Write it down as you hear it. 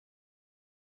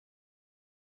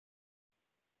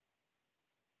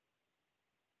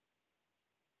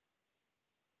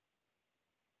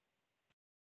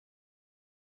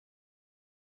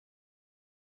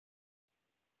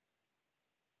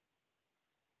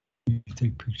you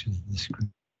take pictures of the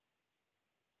screen.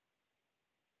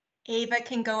 Ava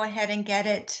can go ahead and get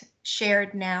it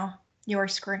shared now, your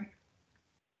screen,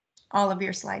 all of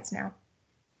your slides now.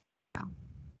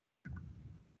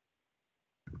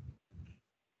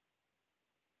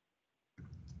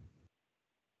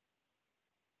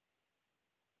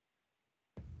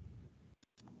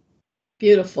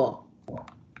 Beautiful.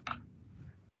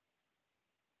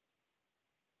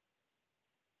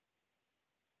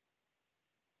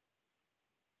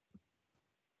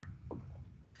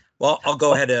 Well, I'll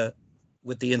go ahead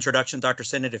with the introduction, Dr.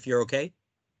 Sinnott, if you're okay.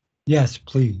 Yes,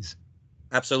 please.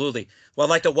 Absolutely. Well,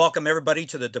 I'd like to welcome everybody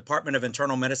to the Department of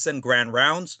Internal Medicine Grand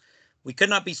Rounds. We could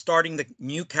not be starting the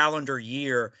new calendar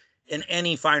year in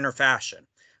any finer fashion.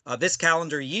 This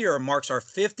calendar year marks our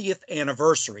 50th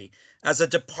anniversary as a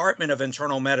Department of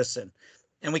Internal Medicine.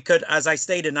 And we could, as I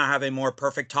stated, not have a more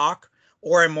perfect talk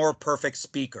or a more perfect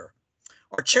speaker.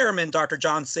 Our chairman, Dr.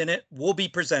 John Sinnott, will be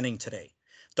presenting today.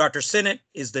 Dr. Sinnott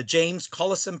is the James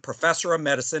Cullison Professor of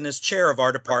Medicine as chair of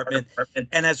our department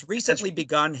and has recently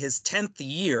begun his 10th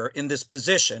year in this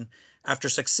position after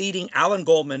succeeding Alan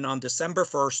Goldman on December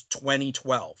 1st,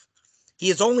 2012. He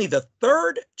is only the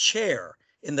third chair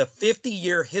in the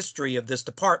 50-year history of this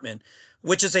department,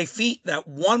 which is a feat that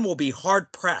one will be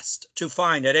hard-pressed to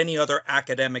find at any other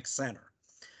academic center.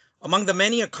 Among the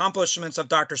many accomplishments of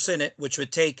Dr. Sinnott, which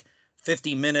would take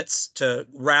 50 minutes to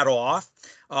rattle off,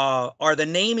 are the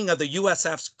naming of the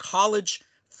USF's College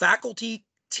Faculty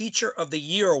Teacher of the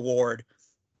Year Award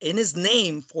in his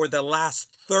name for the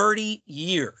last 30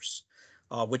 years,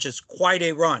 which is quite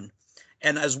a run,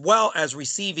 and as well as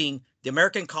receiving the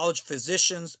American College of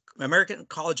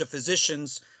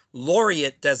Physicians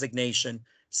Laureate designation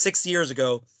 6 years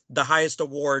ago, the highest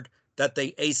award that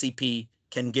the ACP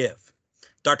can give.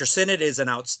 Dr. Sinnott is an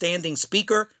outstanding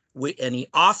speaker, and he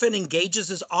often engages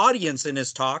his audience in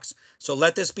his talks, so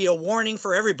let this be a warning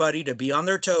for everybody to be on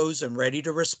their toes and ready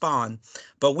to respond.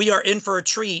 But we are in for a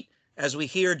treat as we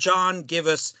hear John give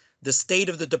us the state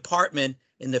of the department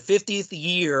in the 50th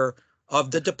year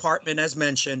of the department, as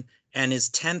mentioned, and his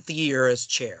 10th year as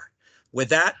chair. With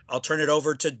that, I'll turn it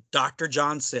over to Dr.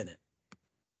 John Sinnott.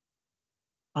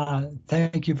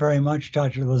 Thank you very much,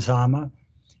 Dr. Lozama.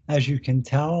 As you can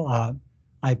tell,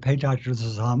 I pay Dr.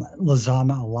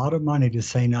 Lozama a lot of money to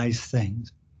say nice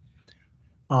things.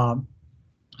 I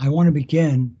want to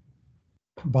begin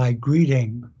by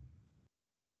greeting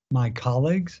my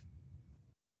colleagues,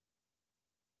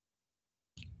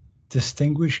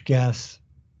 distinguished guests,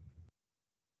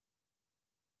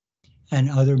 and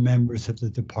other members of the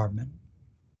department.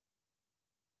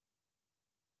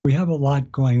 We have a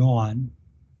lot going on.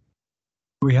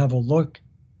 We have a look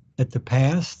at the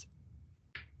past,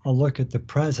 a look at the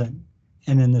present,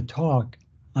 and in the talk,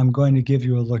 I'm going to give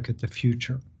you a look at the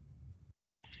future.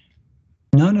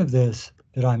 None of this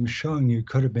that I'm showing you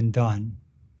could have been done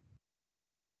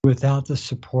without the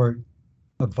support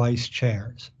of vice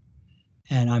chairs,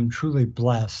 and I'm truly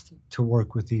blessed to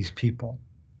work with these people.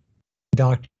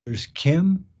 Doctors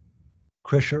Kim,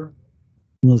 Krischer,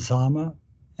 Lozama,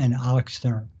 and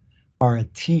Oxner are a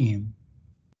team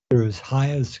that are as high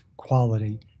as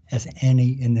quality as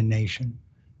any in the nation.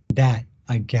 That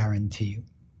I guarantee you.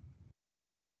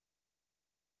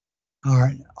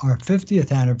 Our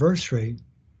 50th anniversary,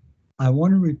 I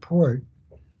want to report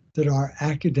that our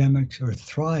academics are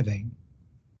thriving,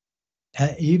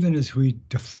 even as we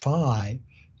defy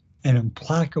an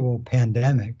implacable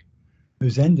pandemic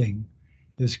whose ending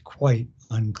is quite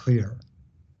unclear,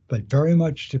 but very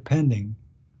much depending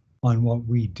on what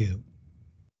we do.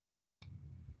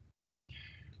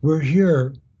 We're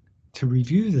here to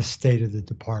review the state of the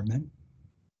department,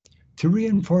 to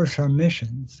reinforce our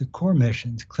missions, the core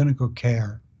missions, clinical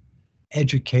care,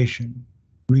 education,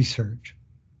 research.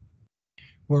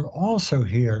 We're also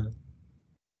here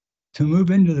to move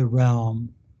into the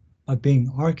realm of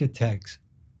being architects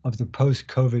of the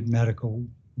post-COVID medical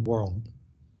world.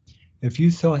 If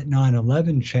you thought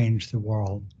 9/11 changed the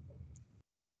world,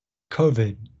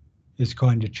 COVID is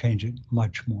going to change it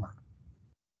much more.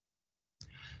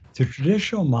 The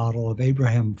traditional model of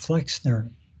Abraham Flexner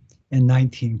in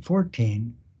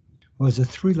 1914 was a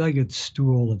three-legged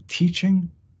stool of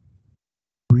teaching,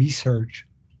 research,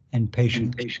 and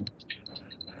patient.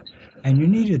 And you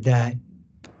needed that,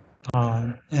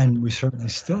 and we certainly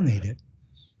still need it,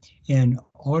 in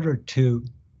order to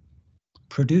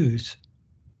produce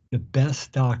the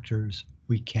best doctors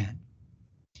we can.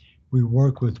 We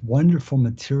work with wonderful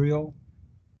material,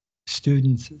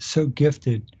 students so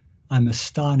gifted, I'm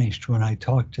astonished when I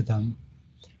talk to them.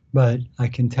 But I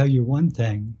can tell you one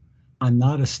thing, I'm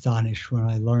not astonished when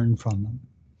I learn from them.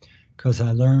 because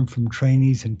I learn from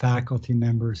trainees and faculty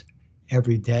members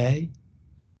every day.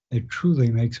 It truly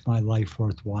makes my life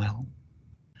worthwhile.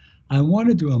 I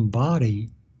wanted to embody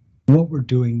what we're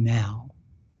doing now.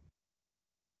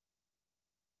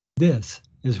 This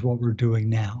is what we're doing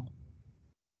now.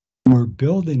 We're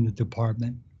building the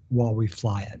department while we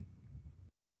fly it.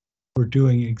 We're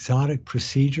doing exotic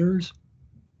procedures.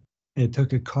 It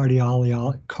took a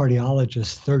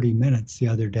cardiologist 30 minutes the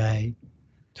other day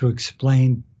to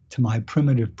explain to my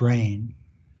primitive brain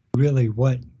really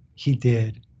what he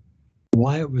did,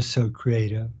 why it was so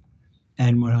creative.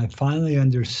 And when I finally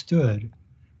understood,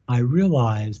 I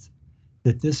realized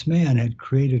that this man had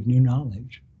created new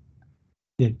knowledge,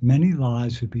 that many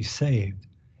lives would be saved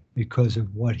because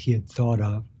of what he had thought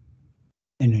of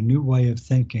in a new way of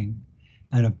thinking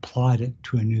and applied it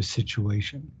to a new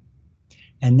situation.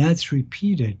 And that's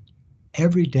repeated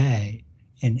every day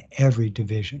in every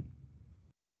division.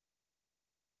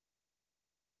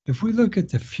 If we look at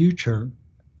the future,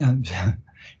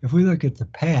 if we look at the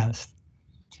past,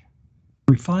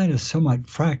 we find a somewhat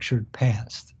fractured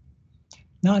past,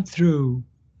 not through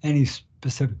any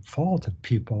specific fault of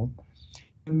people,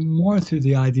 more through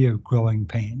the idea of growing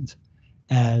pains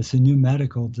as the new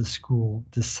medical school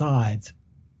decides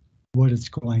what it's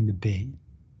going to be.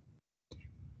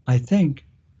 I think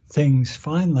things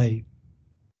finally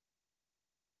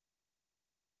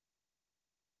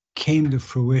came to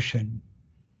fruition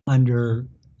under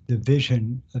the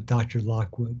vision of Dr.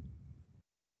 Lockwood.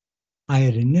 I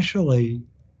had initially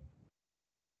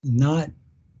not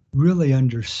really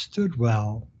understood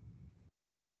well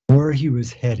where he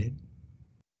was headed,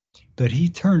 but he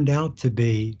turned out to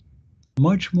be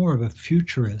much more of a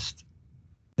futurist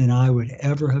than I would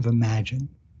ever have imagined.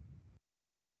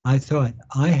 I thought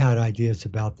I had ideas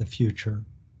about the future,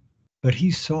 but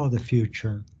he saw the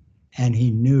future and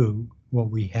he knew what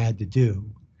we had to do,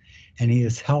 and he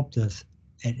has helped us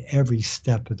at every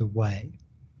step of the way.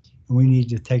 And we need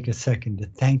to take a second to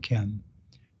thank him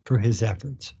for his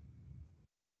efforts.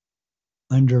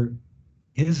 Under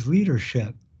his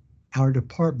leadership, our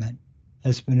department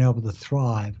has been able to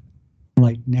thrive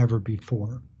like never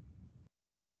before.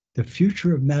 The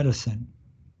future of medicine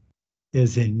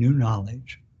is in new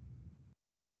knowledge.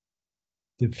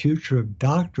 The future of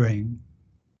doctoring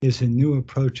is in new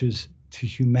approaches to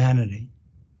humanity,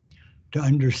 to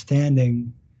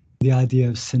understanding the idea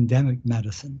of syndemic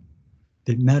medicine,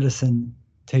 that medicine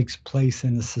takes place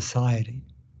in a society.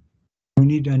 We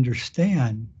need to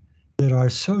understand that our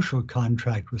social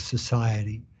contract with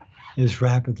society is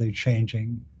rapidly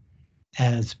changing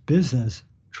as business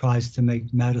tries to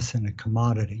make medicine a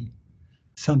commodity,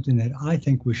 something that I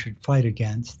think we should fight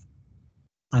against.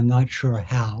 I'm not sure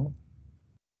how,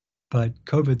 but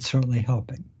COVID's certainly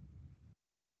helping.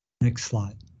 Next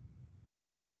slide.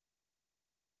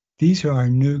 These are our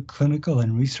new clinical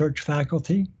and research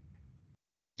faculty.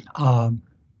 I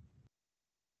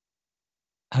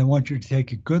want you to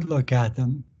take a good look at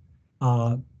them.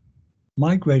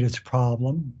 My greatest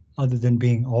problem, other than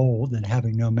being old and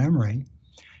having no memory,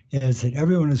 is that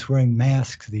everyone is wearing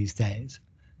masks these days.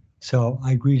 So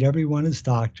I greet everyone as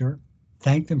doctor,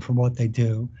 thank them for what they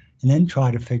do, and then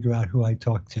try to figure out who I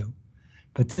talk to.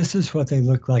 But this is what they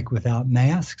look like without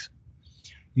masks.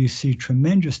 You see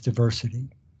tremendous diversity.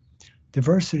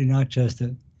 Diversity not just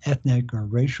of ethnic or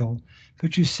racial,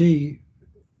 but you see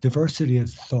diversity of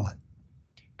thought.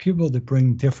 People that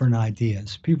bring different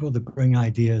ideas, people that bring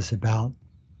ideas about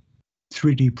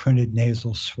 3D printed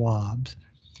nasal swabs,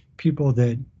 people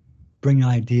that bring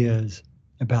ideas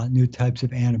about new types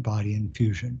of antibody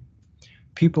infusion,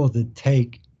 people that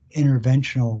take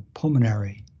interventional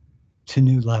pulmonary to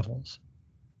new levels.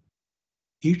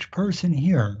 Each person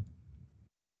here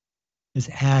is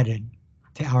added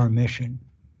to our mission.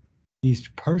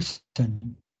 Each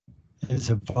person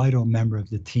is a vital member of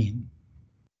the team.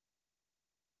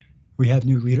 We have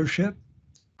new leadership.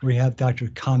 We have Dr.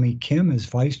 Kami Kim as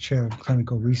Vice Chair of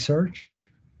Clinical Research.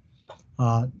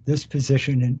 This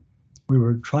position, and we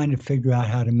were trying to figure out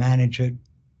how to manage it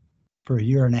for a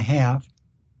year and a half.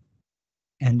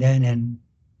 And then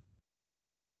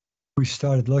we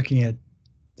started looking at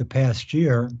the past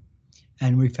year,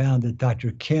 and we found that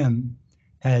Dr. Kim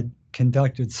had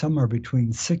conducted somewhere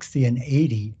between 60 and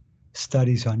 80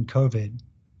 studies on COVID.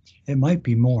 It might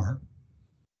be more.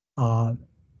 And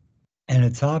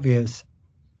it's obvious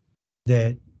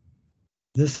that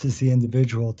this is the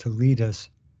individual to lead us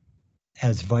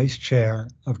as Vice Chair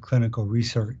of Clinical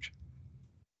Research.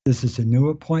 This is a new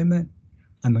appointment.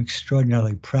 I'm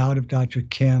extraordinarily proud of Dr.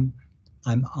 Kim.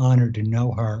 I'm honored to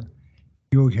know her.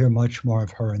 You will hear much more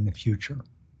of her in the future.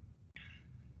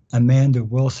 Amanda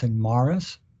Wilson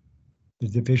Morris the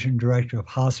Division Director of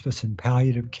Hospice and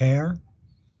Palliative Care,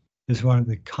 is one of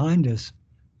the kindest,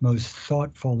 most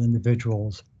thoughtful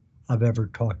individuals I've ever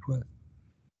talked with.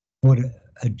 What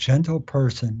a gentle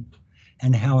person,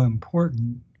 and how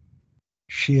important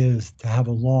she is to have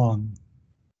along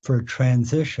for a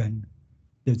transition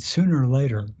that sooner or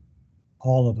later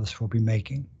all of us will be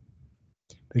making.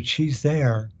 But she's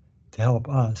there to help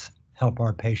us help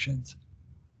our patients.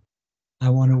 I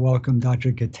want to welcome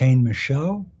Dr. Gatane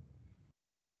Michaud.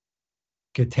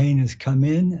 Gatane has come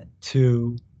in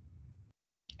to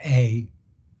an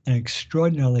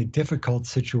extraordinarily difficult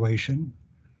situation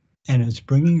and is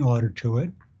bringing order to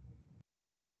it.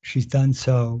 She's done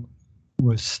so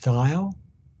with style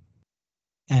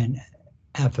and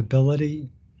affability.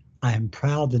 I am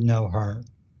proud to know her.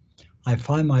 I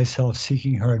find myself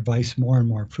seeking her advice more and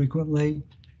more frequently,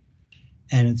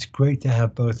 and it's great to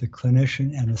have both a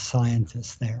clinician and a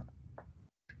scientist there.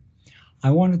 I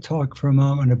want to talk for a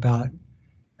moment about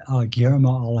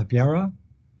Guillermo Oliveira.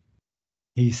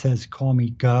 He says, call me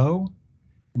Go.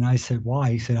 And I said,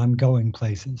 why? He said, I'm going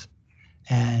places.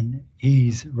 And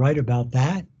he's right about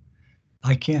that.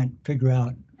 I can't figure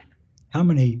out how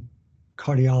many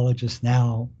cardiologists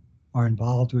now are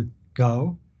involved with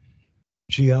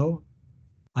GEO.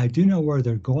 I do know where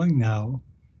they're going now.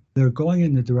 They're going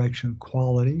in the direction of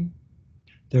quality.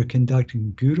 They're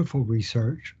conducting beautiful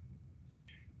research.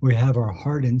 We have our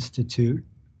Heart Institute,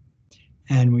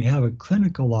 and we have a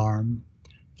clinical arm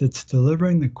that's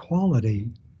delivering the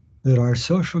quality that our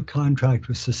social contract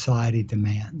with society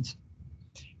demands.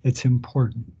 It's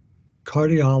important.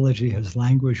 Cardiology has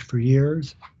languished for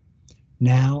years.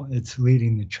 Now it's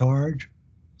leading the charge.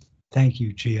 Thank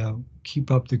you, Gio.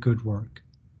 Keep up the good work.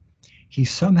 He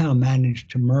somehow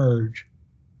managed to merge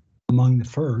among the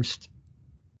first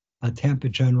a Tampa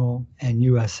General and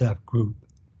USF group.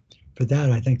 For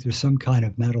that, I think there's some kind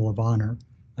of Medal of Honor.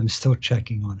 I'm still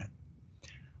checking on it.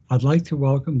 I'd like to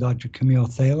welcome Dr. Camille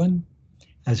Thalen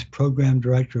as Program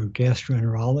Director of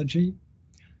Gastroenterology.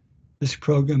 This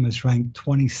program is ranked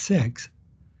 26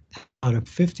 out of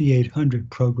 5,800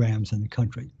 programs in the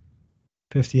country,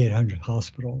 5,800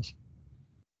 hospitals.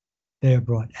 They have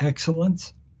brought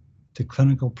excellence to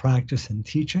clinical practice and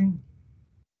teaching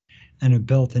and have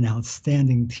built an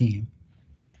outstanding team.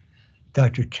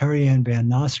 Dr. Carrie Ann Van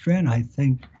Nostrand, I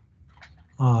think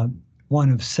one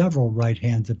of several right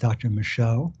hands of Dr.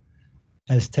 Michaud,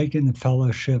 has taken the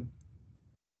fellowship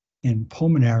in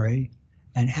pulmonary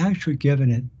and actually given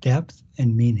it depth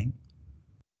and meaning.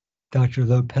 Dr.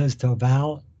 Lopez Del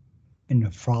Val in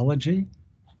nephrology,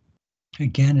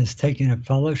 again, has taken a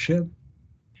fellowship,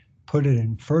 put it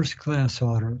in first class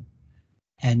order,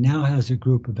 and now has a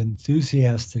group of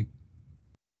enthusiastic,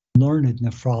 learned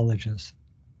nephrologists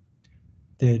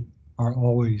that are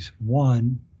always,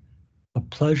 one, a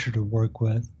pleasure to work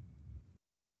with,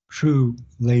 true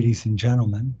ladies and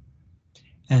gentlemen,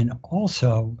 and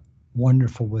also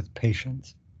wonderful with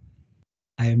patients.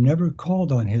 I have never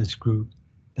called on his group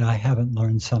that I haven't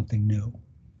learned something new.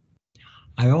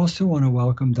 I also want to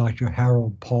welcome Dr.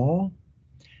 Harold Paul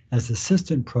as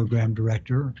Assistant Program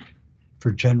Director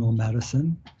for General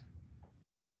Medicine,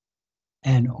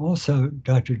 and also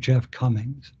Dr. Jeff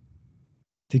Cummings.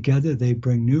 Together, they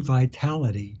bring new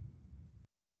vitality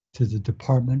to the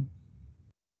department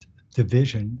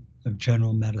division of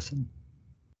general medicine.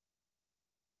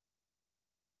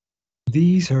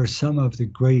 These are some of the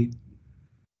great,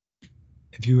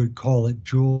 if you would call it,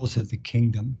 jewels of the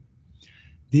kingdom.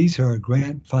 These are a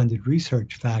grant-funded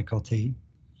research faculty.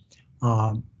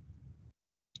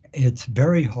 It's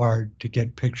very hard to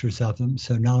get pictures of them,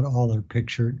 so not all are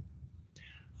pictured.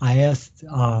 I asked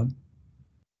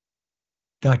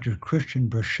Dr. Christian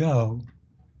Brachot,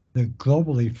 the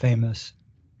globally famous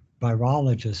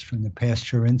virologist from the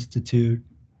Pasteur Institute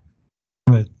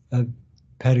with a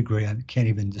pedigree I can't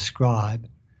even describe,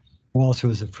 who also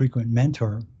is a frequent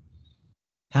mentor,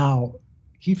 how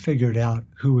he figured out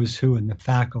who was who in the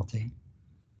faculty.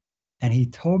 And he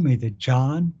told me that,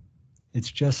 John,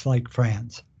 it's just like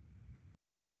France.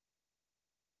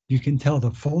 You can tell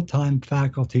the full-time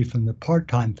faculty from the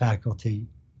part-time faculty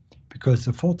because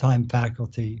the full-time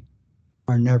faculty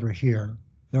are never here.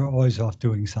 They're always off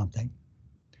doing something.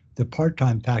 The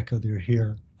part-time faculty are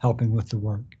here helping with the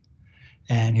work.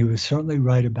 And he was certainly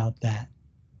right about that.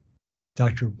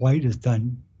 Dr. White has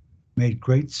made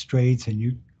great strides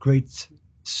in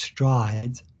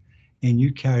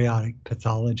eukaryotic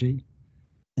pathology.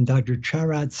 And Dr.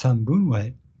 Charat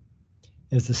Sambunwit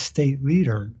is a state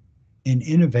leader in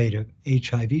innovative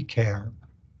HIV care.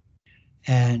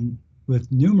 And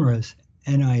with numerous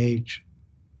NIH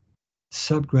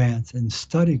subgrants and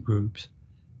study groups,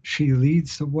 She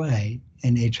leads the way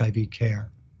in HIV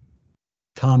care.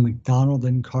 Tom McDonald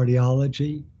in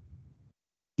cardiology.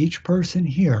 Each person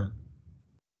here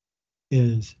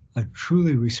is a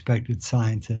truly respected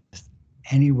scientist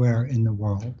anywhere in the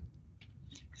world.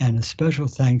 And a special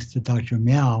thanks to Dr.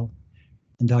 Miao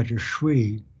and Dr.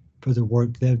 Shui for the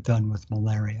work they've done with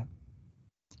malaria.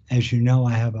 As you know,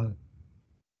 I have a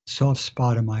soft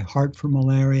spot in my heart for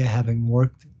malaria, having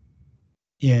worked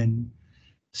in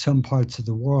some parts of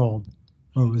the world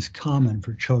where it was common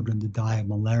for children to die of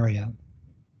malaria.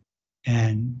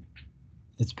 And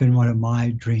it's been one of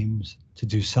my dreams to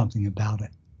do something about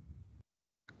it.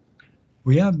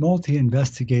 We have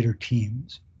multi-investigator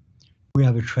teams. We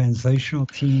have a translational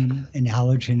team in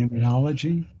allergy and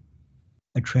immunology,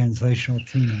 a translational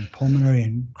team in pulmonary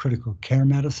and critical care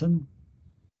medicine,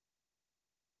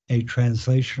 a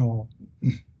translational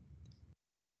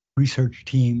research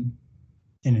team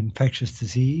in infectious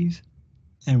disease,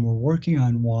 and we're working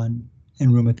on one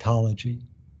in rheumatology.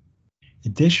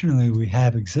 Additionally, we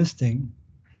have existing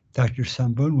Dr.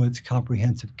 Sambunwood's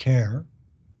comprehensive care,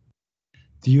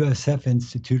 the USF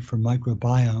Institute for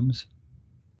Microbiomes,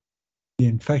 the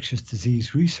Infectious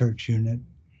Disease Research Unit,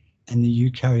 and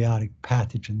the Eukaryotic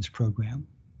Pathogens Program,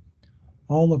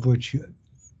 all of which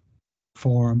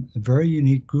form a very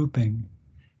unique grouping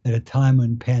at a time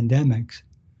when pandemics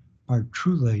are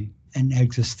truly an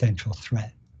existential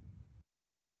threat.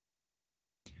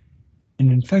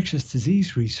 In infectious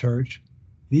disease research,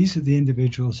 these are the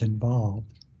individuals involved,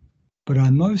 but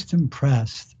I'm most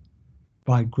impressed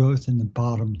by growth in the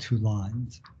bottom two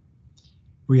lines.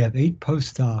 We have 8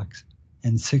 postdocs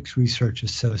and 6 research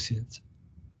associates.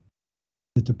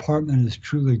 The department is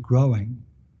truly growing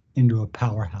into a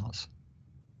powerhouse.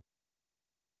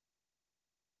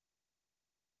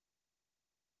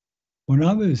 When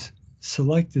I was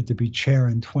selected to be chair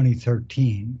in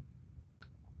 2013,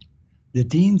 the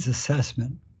dean's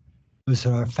assessment was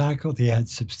that our faculty had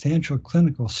substantial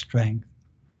clinical strength,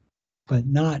 but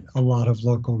not a lot of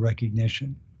local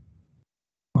recognition.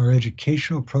 Our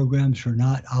educational programs were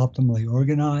not optimally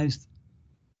organized,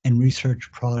 and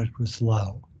research product was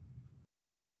low.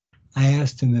 I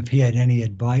asked him if he had any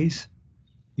advice.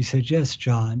 He said, "Yes,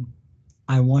 John,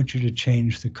 I want you to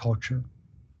change the culture."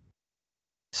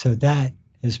 So that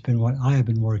has been what I have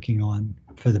been working on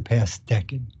for the past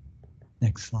decade.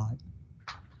 Next slide.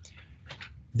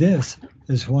 This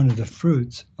is one of the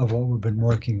fruits of what we've been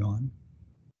working on.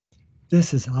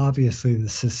 This is obviously the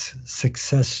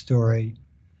success story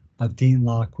of Dean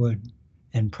Lockwood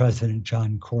and President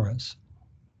John Corus.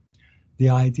 The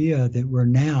idea that we're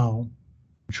now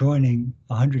joining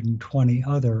 120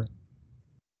 other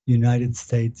United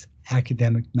States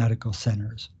academic medical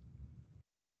centers.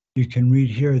 You can read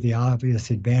here the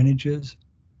obvious advantages.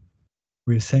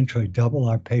 We essentially double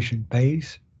our patient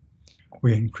base.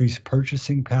 We increase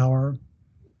purchasing power.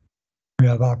 We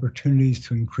have opportunities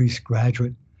to increase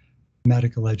graduate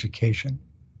medical education.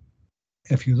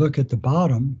 If you look at the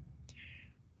bottom,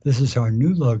 this is our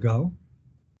new logo,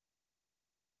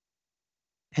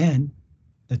 and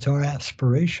it's our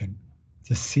aspiration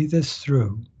to see this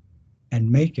through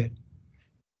and make it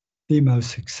the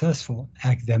most successful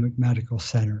academic medical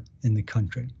center in the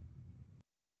country.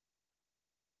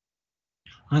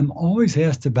 I'm always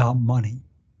asked about money.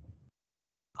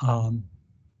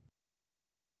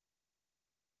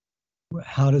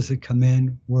 How does it come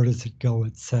in? Where does it go,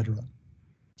 etc.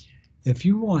 If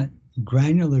you want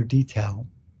granular detail,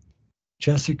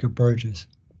 Jessica Burgess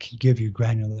can give you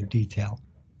granular detail.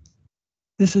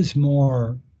 This is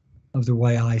more of the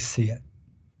way I see it.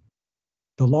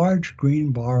 The large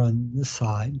green bar on this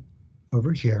side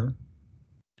over here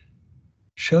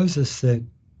shows us that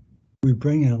we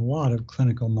bring in a lot of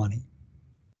clinical money.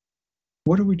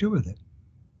 What do we do with it?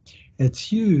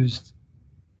 It's used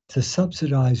to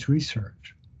subsidize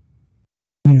research.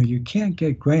 You can't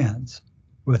get grants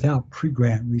without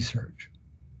pre-grant research.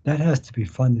 That has to be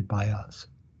funded by us.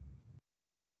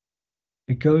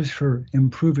 It goes for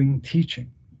improving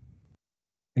teaching.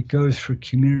 It goes for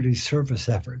community service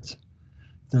efforts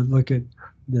that look at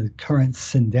the current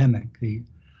syndemic, the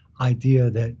idea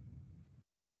that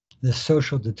the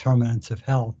social determinants of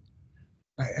health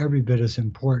are every bit as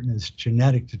important as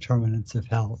genetic determinants of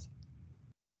health.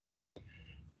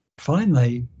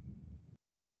 Finally,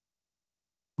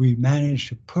 we managed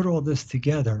to put all this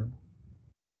together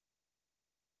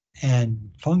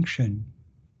and function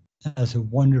as a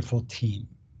wonderful team.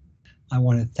 I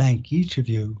want to thank each of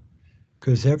you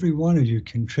because every one of you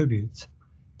contributes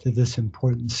to this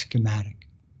important schematic.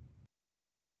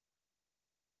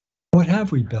 What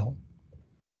have we built?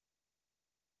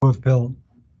 We've built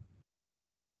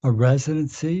a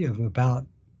residency of about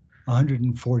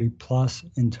 140 plus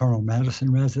internal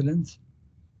medicine residents.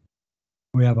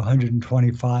 We have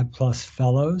 125 plus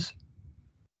fellows.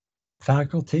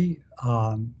 Faculty,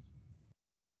 I'm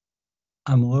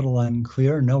a little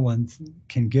unclear. No one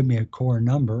can give me a core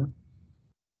number.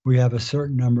 We have a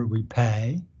certain number we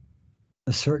pay,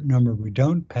 a certain number we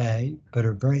don't pay, but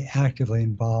are very actively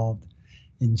involved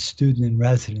in student and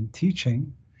resident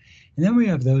teaching. And then we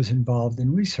have those involved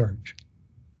in research.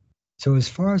 So as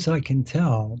far as I can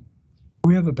tell,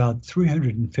 we have about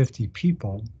 350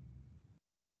 people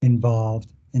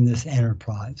involved in this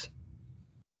enterprise.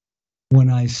 When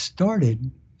I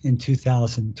started in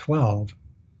 2012,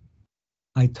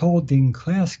 I told Dean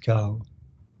Klasko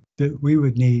that we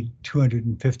would need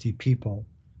 250 people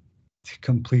to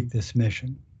complete this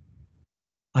mission.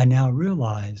 I now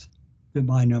realize that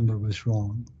my number was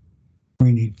wrong.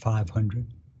 We need 500.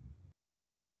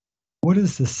 What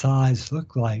does the size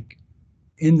look like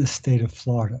in the state of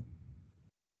Florida?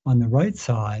 On the right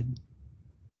side,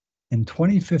 in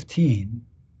 2015,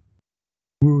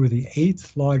 we were the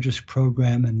 8th largest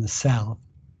program in the South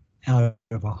out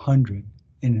of 100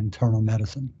 in internal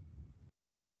medicine.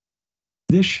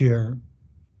 This year,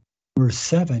 we're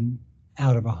 7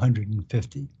 out of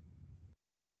 150,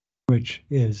 which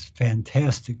is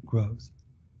fantastic growth.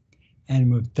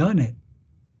 And we've done it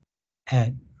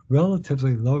at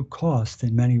relatively low cost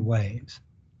in many ways.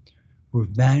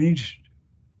 We've managed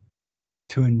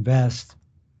to invest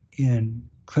in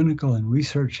clinical and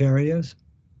research areas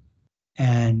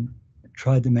and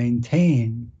tried to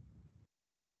maintain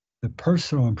the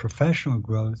personal and professional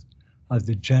growth of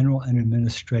the general and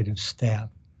administrative staff,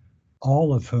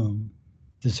 all of whom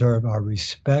deserve our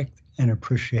respect and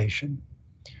appreciation.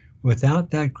 Without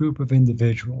that group of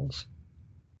individuals,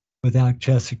 without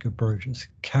Jessica Burgess,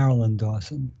 Carolyn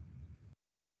Dawson,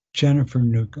 Jennifer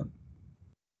Newcomb,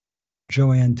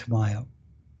 Joanne Tamayo,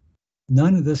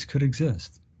 none of this could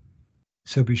exist.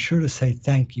 So be sure to say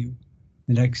thank you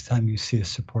the next time you see a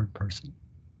support person.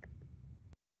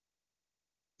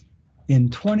 In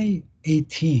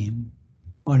 2018,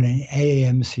 on an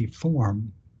AAMC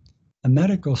forum, a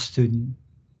medical student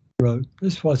wrote,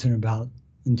 this wasn't about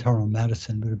internal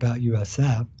medicine, but about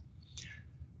USF.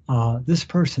 This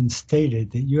person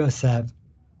stated that USF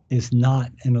is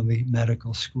not an elite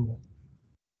medical school.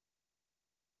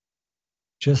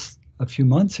 Just a few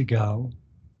months ago,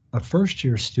 a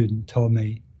first-year student told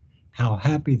me how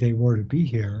happy they were to be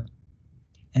here,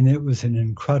 and it was an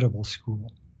incredible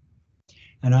school.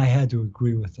 And I had to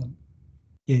agree with them.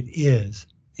 It is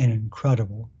an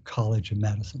incredible college of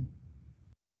medicine.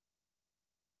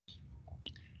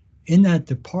 In that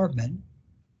department,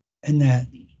 in that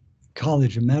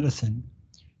college of medicine,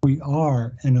 we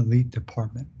are an elite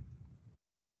department.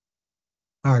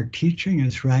 Our teaching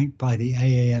is ranked by the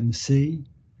AAMC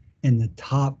in the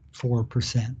top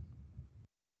 4%.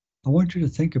 I want you to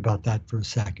think about that for a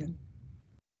second.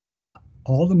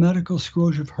 All the medical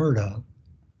schools you've heard of,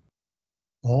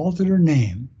 all that are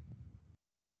named,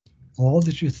 all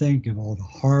that you think of, all the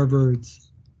Harvards,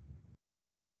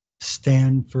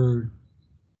 Stanford,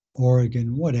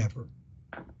 Oregon, whatever,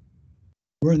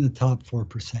 we're in the top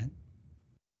 4%.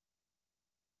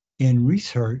 In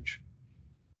research,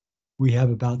 we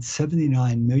have about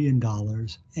 $79 million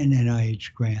in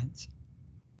NIH grants.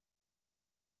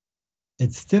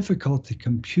 It's difficult to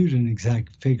compute an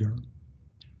exact figure,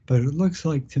 but it looks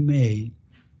like to me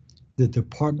the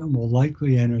department will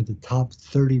likely enter the top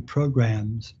 30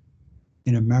 programs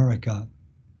in America,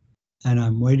 and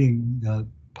I'm waiting the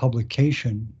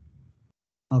publication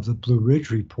of the Blue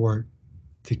Ridge report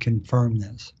to confirm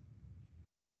this.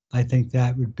 I think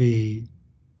that would be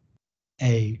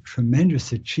a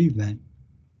tremendous achievement,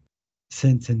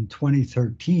 since in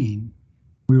 2013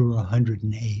 we were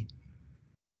 108.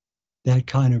 That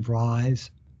kind of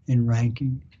rise in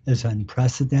ranking is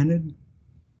unprecedented,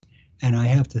 and I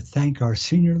have to thank our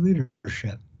senior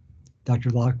leadership, Dr.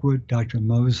 Lockwood, Dr.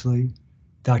 Mosley,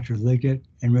 Dr. Liggett,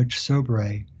 and Rich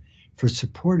Sobray, for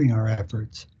supporting our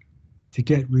efforts to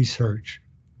get research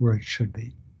where it should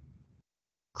be.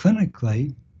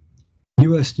 Clinically,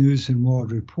 U.S. News and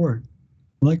World Report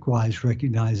likewise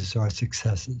recognizes our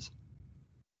successes.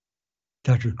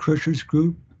 Dr. Crusher's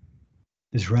group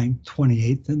is ranked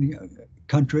 28th in the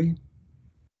country.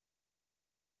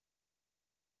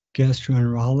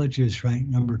 Gastroenterology is ranked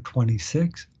number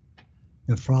 26.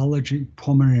 Nephrology,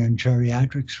 pulmonary, and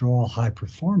geriatrics are all high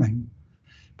performing,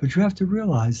 but you have to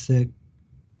realize that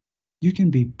you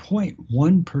can be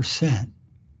 0.1%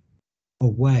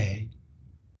 away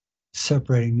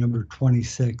separating number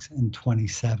 26 and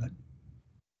 27.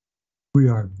 We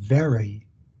are very,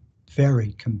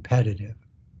 very competitive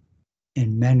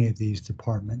in many of these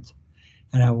departments.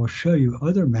 And I will show you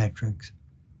other metrics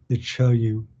that show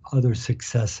you other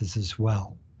successes as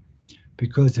well.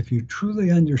 Because if you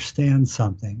truly understand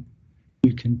something,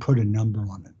 you can put a number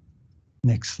on it.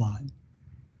 Next slide.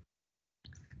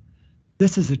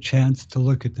 This is a chance to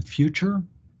look at the future.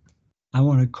 I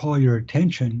want to call your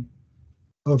attention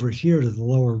over here to the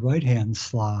lower right-hand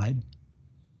slide.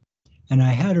 And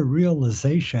I had a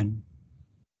realization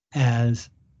as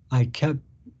I kept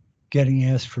getting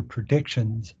asked for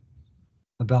predictions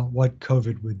about what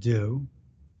COVID would do.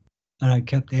 And I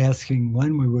kept asking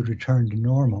when we would return to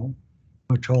normal,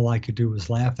 which all I could do was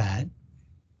laugh at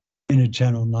in a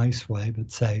gentle, nice way,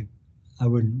 but say, I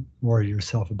wouldn't worry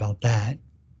yourself about that.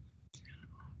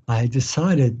 I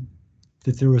decided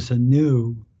that there was a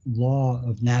new law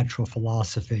of natural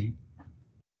philosophy.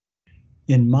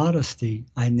 In modesty,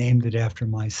 I named it after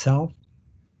myself.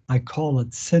 I call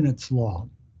it Sinnott's Law.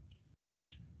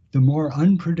 The more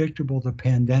unpredictable the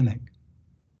pandemic,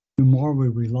 the more we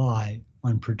rely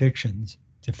on predictions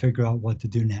to figure out what to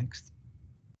do next.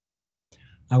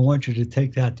 I want you to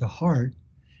take that to heart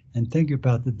and think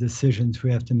about the decisions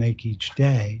we have to make each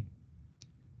day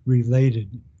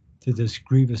related to this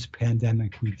grievous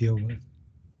pandemic we deal with.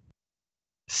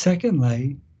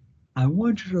 Secondly, I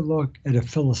want you to look at a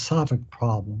philosophic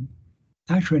problem,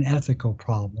 actually an ethical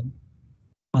problem,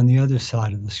 on the other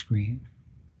side of the screen.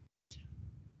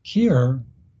 Here,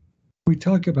 we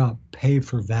talk about pay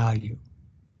for value,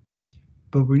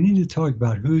 but we need to talk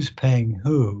about who's paying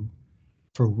who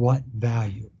for what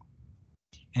value.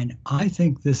 And I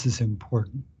think this is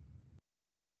important.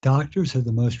 Doctors are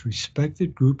the most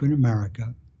respected group in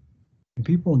America, and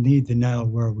people need to know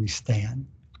where we stand.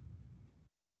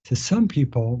 To some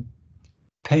people,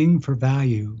 paying for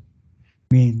value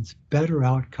means better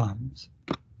outcomes,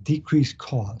 decreased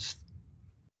cost,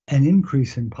 and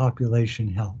increase in population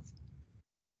health.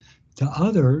 To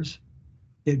others,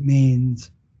 it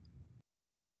means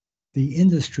the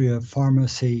industry of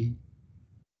pharmacy,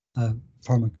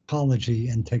 pharmacology,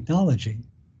 and technology,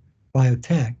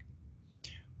 biotech,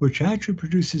 which actually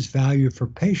produces value for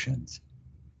patients.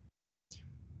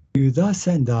 You thus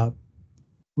end up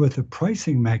with a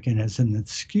pricing mechanism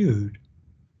that's skewed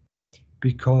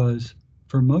because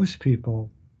for most people,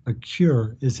 a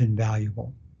cure is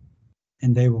invaluable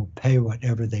and they will pay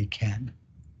whatever they can.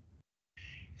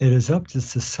 It is up to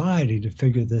society to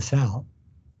figure this out,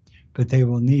 but they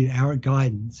will need our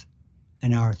guidance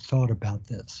and our thought about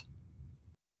this.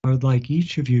 I would like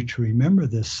each of you to remember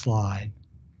this slide.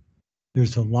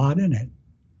 There's a lot in it,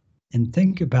 and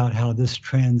think about how this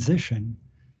transition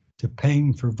to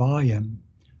paying for volume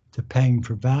to paying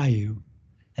for value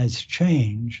has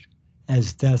changed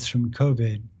as deaths from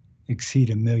COVID exceed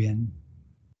 1 million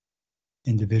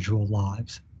individual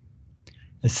lives.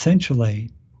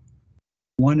 Essentially,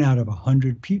 1 out of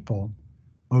 100 people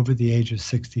over the age of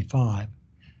 65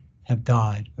 have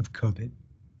died of COVID.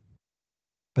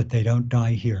 But they don't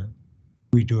die here.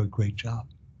 We do a great job.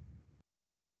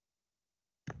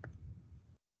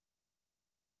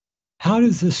 How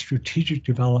does this strategic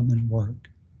development work?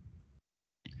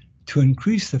 To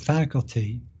increase the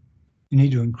faculty, you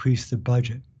need to increase the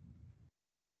budget.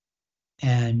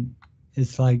 And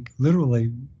it's like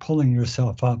literally pulling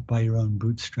yourself up by your own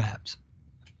bootstraps.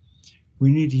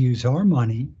 We need to use our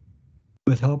money,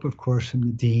 with help, of course, from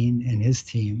the dean and his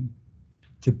team,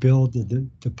 to build the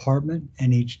department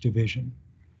and each division.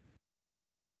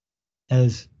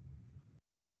 As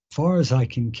far as I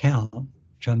can count,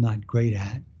 which I'm not great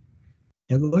at,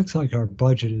 it looks like our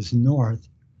budget is north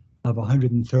of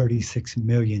 136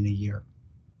 million a year.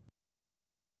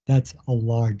 That's a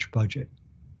large budget.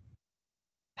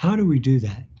 How do we do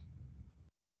that?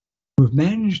 We've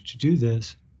managed to do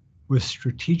this with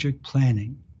strategic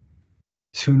planning.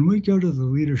 So when we go to the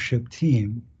leadership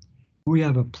team, we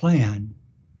have a plan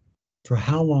for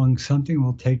how long something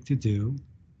will take to do,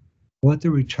 what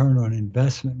the return on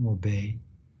investment will be,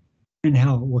 and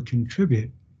how it will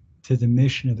contribute to the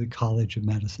mission of the College of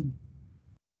Medicine.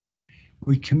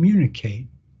 We communicate.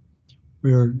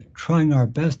 We're trying our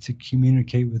best to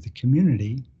communicate with the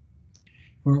community.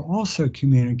 We're also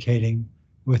communicating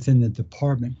within the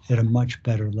department at a much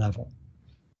better level.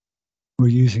 We're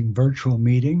using virtual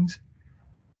meetings.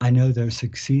 I know they're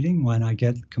succeeding when I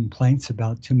get complaints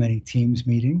about too many Teams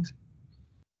meetings.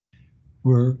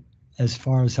 We're, as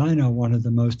far as I know, one of the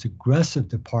most aggressive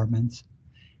departments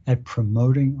at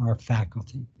promoting our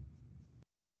faculty.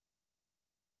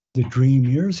 The dream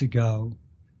years ago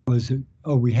was,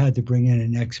 we had to bring in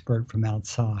an expert from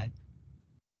outside.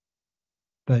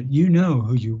 But you know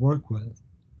who you work with,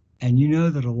 and you know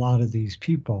that a lot of these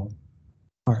people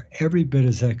are every bit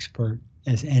as expert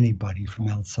as anybody from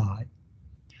outside.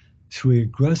 So we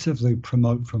aggressively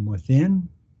promote from within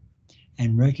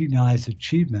and recognize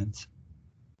achievements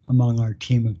among our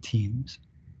team of teams.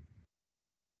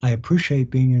 I appreciate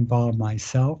being involved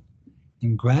myself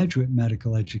in graduate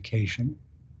medical education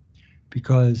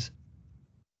because,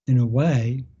 in a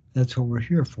way, that's what we're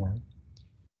here for.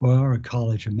 We are a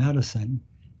college of medicine,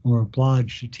 and we're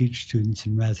obliged to teach students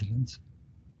and residents.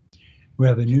 We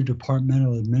have a new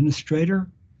departmental administrator,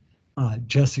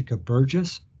 Jessica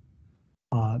Burgess.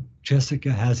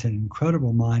 Jessica has an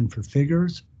incredible mind for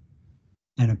figures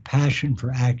and a passion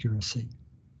for accuracy,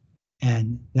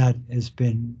 and that has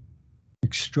been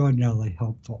extraordinarily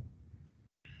helpful.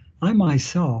 I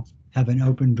myself have an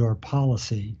open door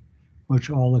policy, which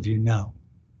all of you know.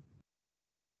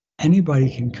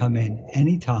 Anybody can come in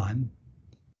anytime.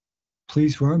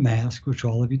 Please wear a mask, which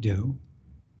all of you do.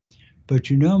 But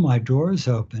you know my door is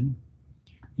open.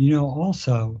 You know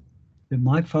also that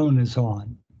my phone is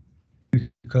on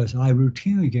because I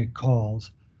routinely get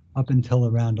calls up until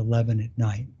around 11 at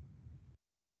night.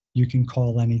 You can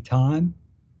call anytime.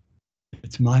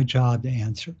 It's my job to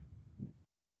answer.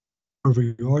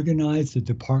 We reorganized the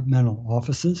departmental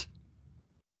offices.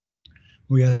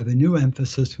 We have a new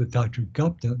emphasis with Dr.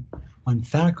 Gupta on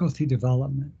faculty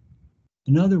development.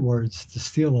 In other words, to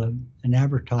steal an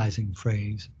advertising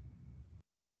phrase,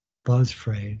 buzz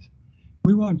phrase,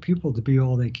 we want people to be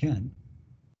all they can.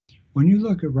 When you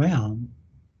look around,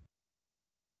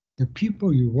 the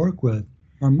people you work with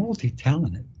are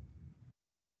multi-talented.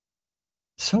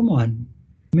 Someone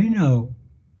may know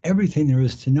everything there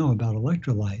is to know about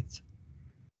electrolytes,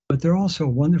 but they're also a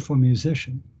wonderful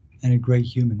musician and a great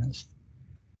humanist.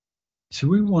 So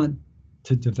we want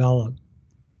to develop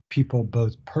people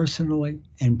both personally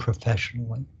and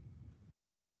professionally.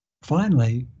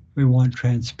 Finally, we want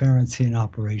transparency in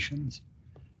operations.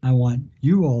 I want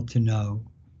you all to know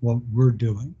what we're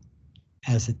doing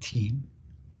as a team.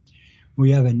 We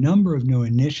have a number of new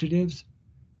initiatives.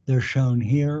 They're shown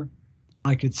here.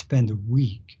 I could spend a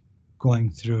week going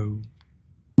through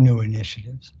new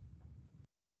initiatives.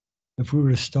 If we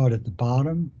were to start at the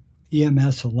bottom,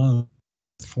 EMS alone,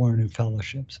 4 new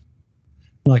fellowships,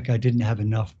 like I didn't have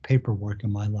enough paperwork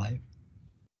in my life.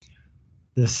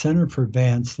 The Center for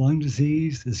Advanced Lung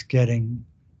Disease is getting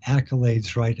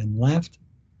accolades right and left.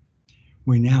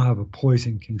 We now have a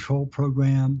poison control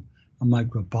program, a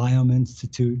microbiome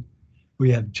institute. We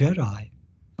have JEDI,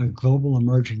 a global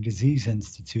emerging disease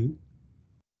institute.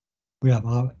 We have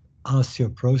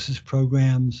osteoporosis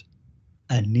programs,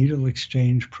 a needle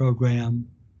exchange program,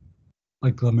 a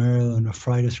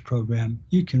glomerulonephritis program.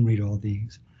 You can read all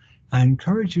these. I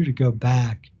encourage you to go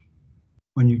back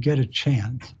when you get a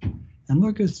chance and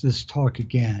look at this talk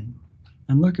again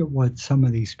and look at what some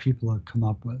of these people have come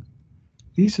up with.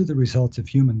 These are the results of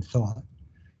human thought.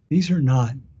 These are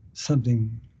not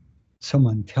something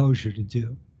someone tells you to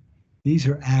do. These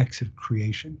are acts of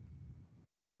creation.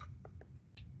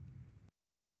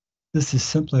 This is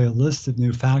simply a list of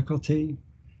new faculty.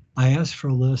 I asked for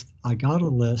a list, I got a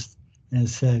list, and it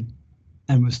said,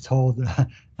 and was told that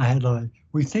I had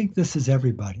we think this is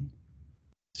everybody.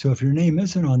 So if your name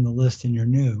isn't on the list and you're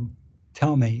new,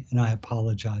 tell me and I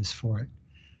apologize for it.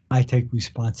 I take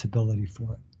responsibility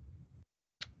for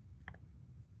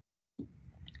it.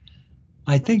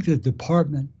 I think the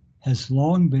department has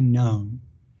long been known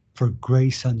for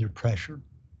grace under pressure.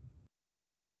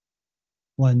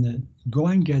 When the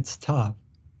going gets tough,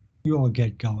 you all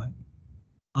get going.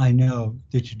 I know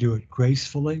that you do it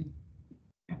gracefully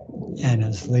and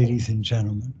as ladies and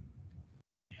gentlemen.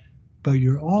 But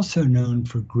you're also known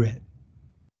for grit,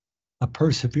 a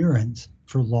perseverance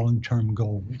for long-term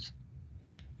goals,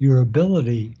 your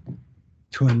ability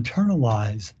to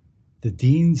internalize the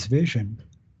dean's vision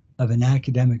of an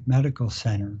academic medical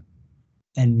center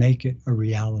and make it a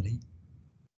reality.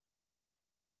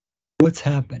 What's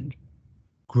happened?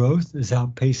 Growth is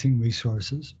outpacing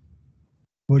resources.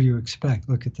 What do you expect?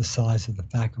 Look at the size of the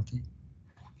faculty.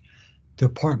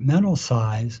 Departmental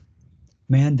size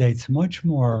mandates much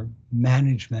more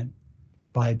management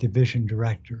by division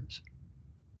directors.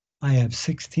 I have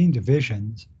 16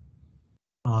 divisions.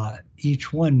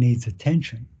 Each one needs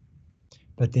attention,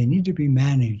 but they need to be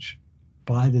managed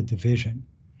by the division,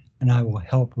 and I will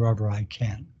help wherever I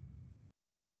can.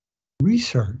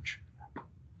 Research,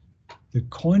 the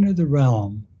coin of the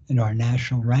realm in our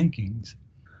national rankings,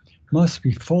 must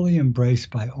be fully embraced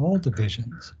by all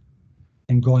divisions.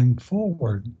 And going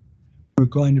forward, we're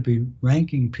going to be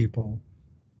ranking people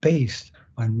based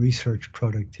on research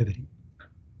productivity.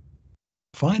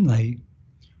 Finally,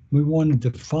 we want to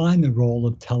define the role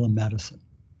of telemedicine.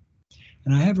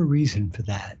 And I have a reason for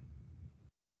that.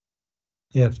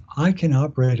 If I can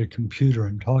operate a computer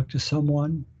and talk to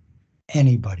someone,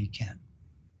 anybody can.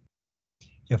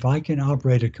 If I can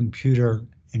operate a computer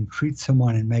and treat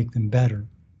someone and make them better,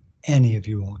 any of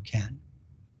you all can.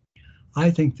 I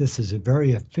think this is a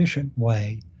very efficient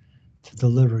way to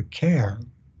deliver care.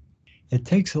 It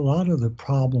takes a lot of the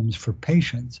problems for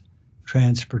patients,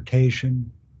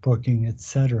 transportation, booking,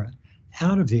 etc.,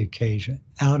 out of the occasion,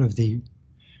 out of the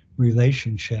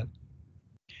relationship,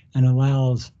 and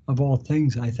allows, of all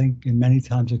things, I think, in many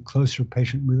times, a closer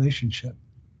patient relationship.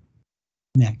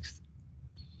 Next.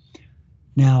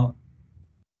 Now,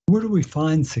 where do we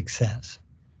find success?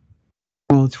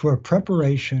 Well, it's where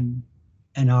preparation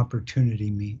and opportunity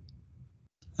meet,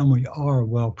 and we are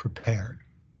well prepared.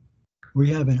 We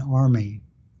have an army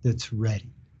that's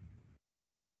ready.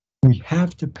 We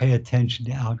have to pay attention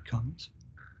to outcomes.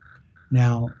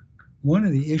 Now, one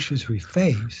of the issues we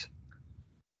face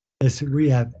is that we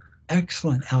have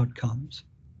excellent outcomes,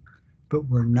 but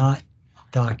we're not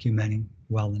documenting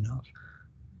well enough.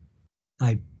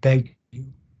 I beg you,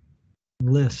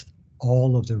 list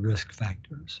all of the risk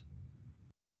factors.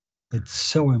 It's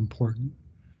so important.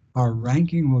 Our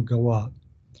ranking will go up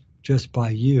just by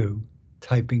you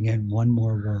typing in one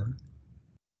more word.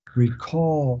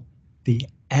 Recall the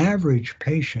average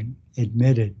patient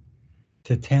admitted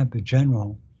to Tampa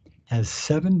General has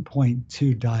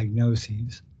 7.2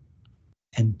 diagnoses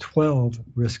and 12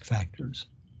 risk factors.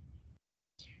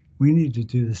 We need to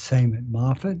do the same at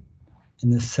Moffitt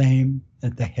and the same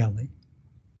at the Haley.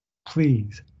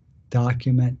 Please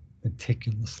document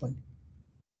meticulously.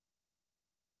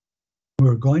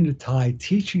 We're going to tie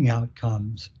teaching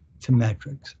outcomes to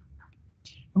metrics.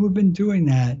 And we've been doing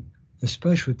that,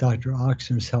 especially with Dr.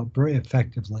 Oxner's help, very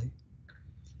effectively.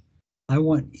 I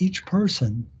want each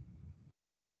person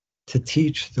to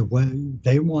teach the way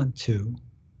they want to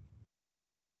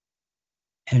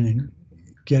and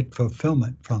get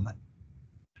fulfillment from it.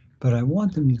 But I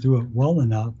want them to do it well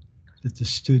enough that the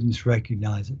students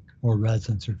recognize it, or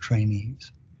residents or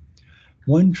trainees.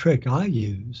 One trick I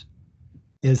use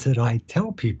is that I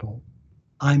tell people,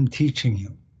 I'm teaching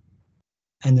you.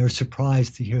 And they're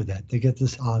surprised to hear that. They get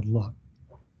this odd look.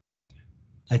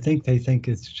 I think they think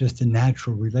it's just a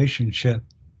natural relationship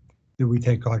that we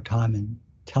take our time and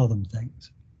tell them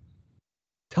things.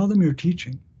 Tell them you're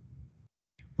teaching.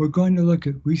 We're going to look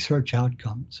at research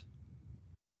outcomes.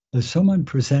 If someone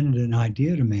presented an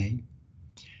idea to me,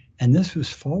 and this was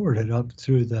forwarded up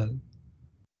through the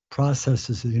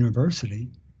processes of the university,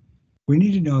 we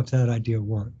need to know if that idea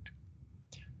worked.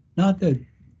 Not that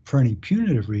for any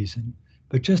punitive reason,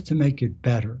 but just to make it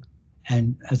better.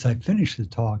 And as I finish the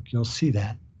talk, you'll see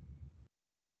that.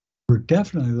 We're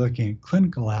definitely looking at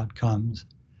clinical outcomes.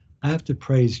 I have to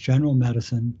praise General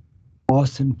Medicine,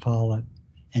 Austin Follett,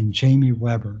 and Jamie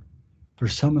Weber for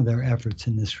some of their efforts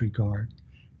in this regard.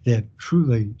 They have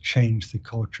truly changed the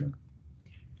culture.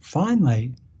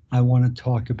 Finally, I want to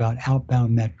talk about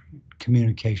outbound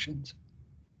communications.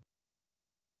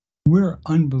 We're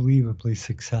unbelievably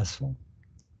successful.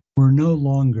 We're no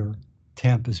longer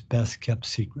Tampa's best kept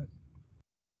secret.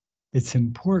 It's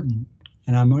important,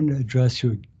 and I'm going to address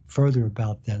you further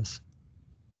about this,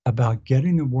 about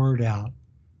getting the word out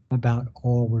about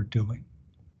all we're doing.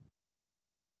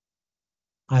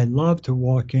 I love to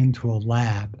walk into a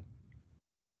lab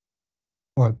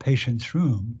or a patient's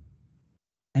room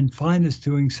and find us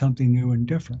doing something new and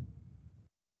different.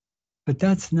 But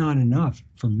that's not enough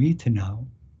for me to know.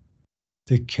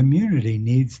 The community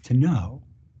needs to know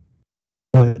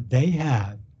what they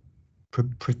have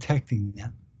protecting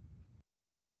them.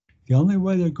 The only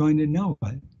way they're going to know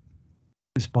it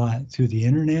is through the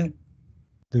internet,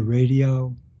 the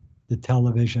radio, the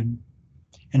television,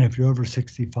 and if you're over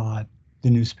 65, the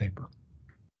newspaper.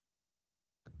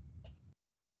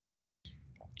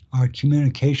 Our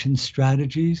communication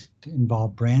strategies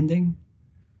involve branding,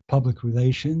 public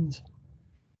relations.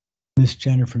 Miss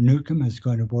Jennifer Newcomb is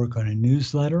going to work on a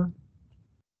newsletter,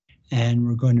 and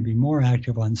we're going to be more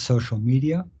active on social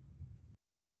media.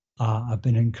 I've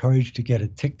been encouraged to get a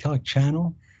TikTok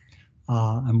channel.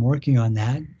 I'm working on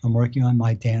that. I'm working on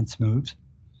my dance moves.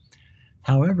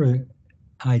 However,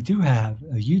 I do have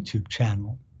a YouTube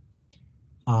channel,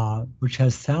 which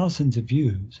has thousands of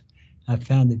views. I've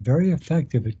found it very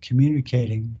effective at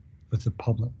communicating with the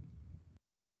public.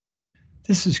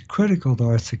 This is critical to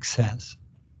our success.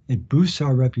 It boosts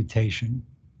our reputation.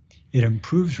 It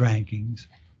improves rankings.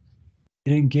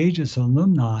 It engages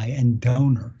alumni and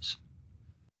donors.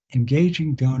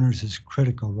 Engaging donors is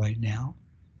critical right now.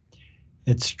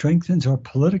 It strengthens our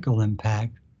political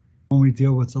impact when we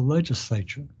deal with the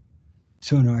legislature.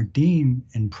 So when our dean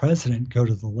and president go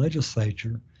to the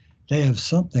legislature, they have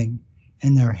something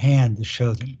in their hand to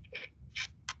show them.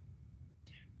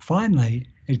 Finally,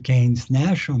 it gains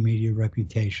national media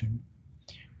reputation,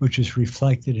 which is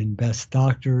reflected in Best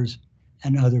Doctors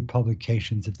and other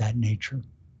publications of that nature.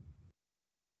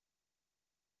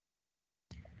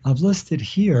 I've listed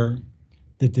here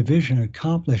the division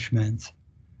accomplishments,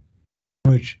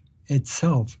 which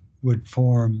itself would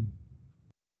form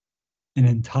an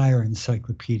entire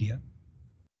encyclopedia.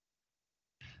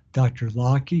 Dr.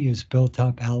 Lockey has built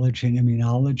up allergy and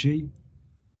immunology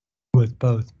with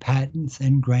both patents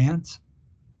and grants.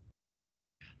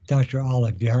 Dr.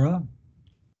 Oliveira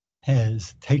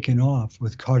has taken off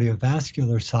with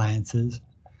cardiovascular sciences.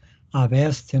 I've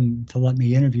asked him to let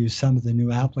me interview some of the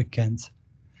new applicants.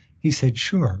 He said,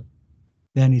 sure.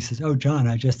 Then he says, oh, John,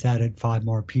 I just added 5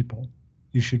 more people.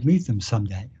 You should meet them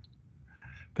someday.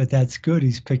 But that's good.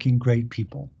 He's picking great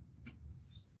people.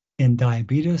 In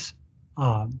diabetes,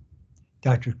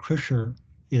 Dr. Krischer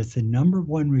is the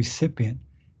 #1 recipient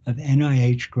of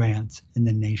NIH grants in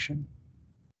the nation.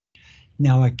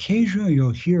 Now, occasionally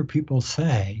you'll hear people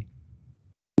say,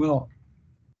 well,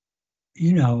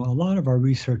 you know, a lot of our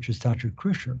research is Dr.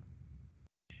 Krischer.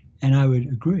 And I would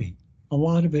agree. A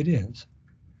lot of it is.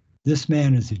 This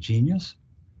man is a genius,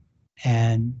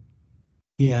 and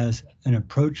he has an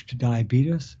approach to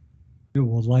diabetes that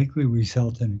will likely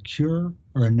result in a cure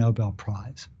or a Nobel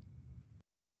Prize.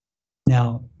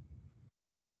 Now,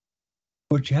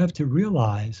 what you have to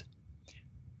realize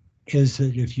is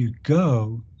that if you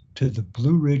go to the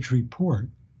Blue Ridge Report,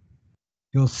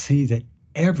 you'll see that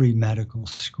every medical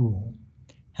school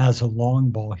has a long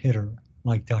ball hitter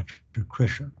like Dr.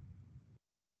 Krischer.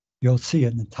 You'll see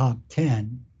it in the top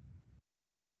 10,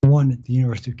 1 at the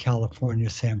University of California,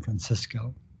 San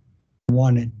Francisco,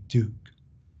 1 at Duke,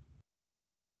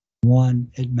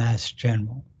 1 at Mass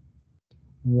General,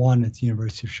 1 at the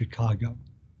University of Chicago.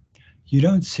 You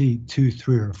don't see 2,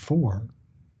 3, or 4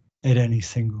 at any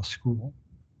single school.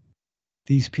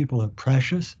 These people are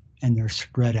precious and they're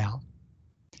spread out.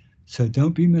 So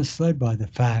don't be misled by the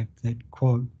fact that,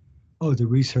 quote, oh, the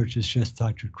research is just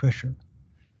Dr. Krischer.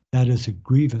 That is a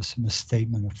grievous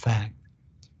misstatement of fact.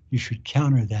 You should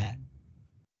counter that.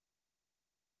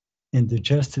 In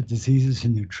digestive diseases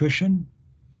and nutrition,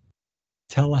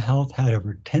 telehealth had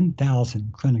over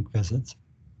 10,000 clinic visits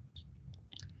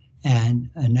and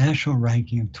a national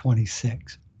ranking of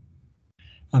 26.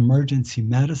 Emergency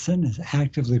medicine is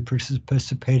actively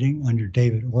participating under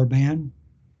David Orban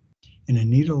in a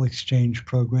needle exchange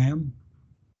program.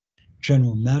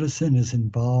 General medicine is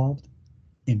involved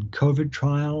in COVID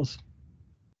trials,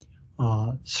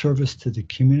 service to the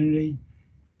community,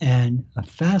 and a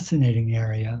fascinating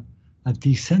area of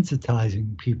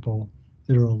desensitizing people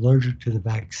that are allergic to the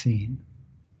vaccine.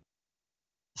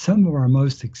 Some of our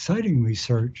most exciting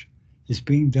research is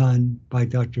being done by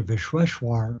Dr.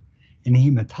 Vishweshwar in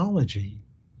hematology,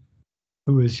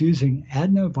 who is using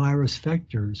adenovirus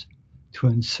vectors to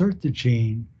insert the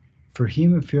gene for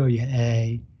hemophilia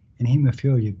A and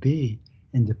hemophilia B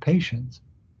into patients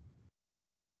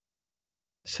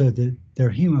so that their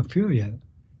hemophilia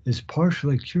is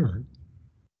partially cured.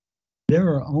 There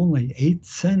are only 8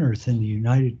 centers in the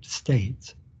United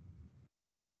States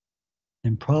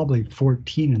and probably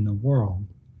 14 in the world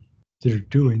that are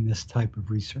doing this type of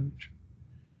research.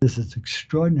 This is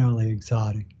extraordinarily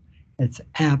exotic. It's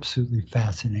absolutely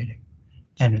fascinating,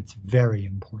 and it's very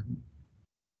important.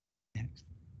 Next.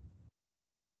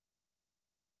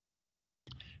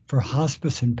 For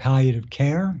hospice and palliative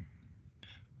care,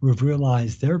 we've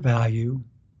realized their value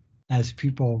as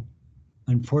people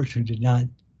unfortunately did not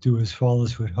do as well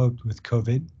as we'd hoped with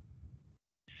COVID.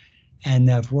 And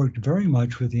have worked very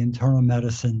much with the internal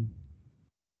medicine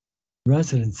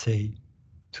residency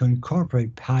to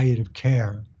incorporate palliative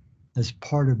care as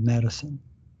part of medicine.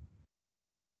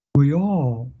 We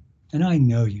all, and I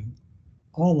know you,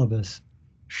 all of us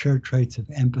share traits of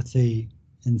empathy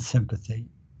and sympathy,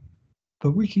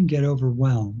 but we can get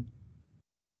overwhelmed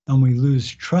and we lose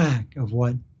track of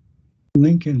what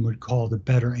Lincoln would call the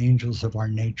better angels of our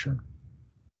nature.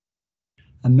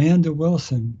 Amanda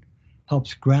Wilson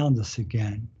helps ground us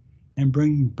again and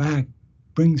brings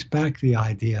back the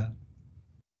idea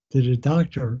that a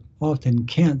doctor often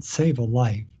can't save a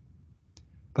life,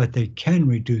 but they can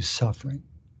reduce suffering.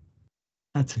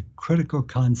 That's a critical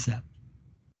concept.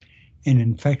 In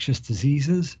infectious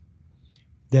diseases,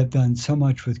 they've done so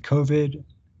much with COVID.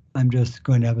 I'm just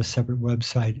going to have a separate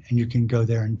website and you can go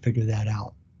there and figure that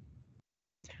out.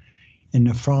 In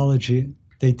nephrology,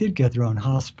 they did get their own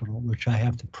hospital, which I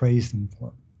have to praise them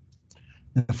for.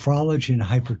 Nephrology and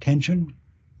hypertension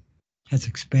has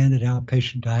expanded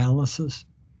outpatient dialysis,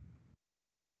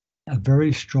 a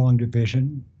very strong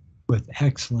division with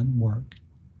excellent work.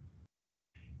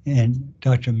 And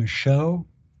Dr. Michaud,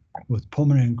 with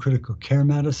pulmonary and critical care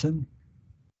medicine,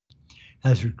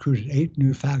 has recruited 8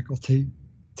 new faculty,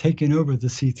 taken over the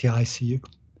CTICU.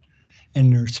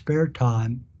 In their spare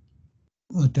time,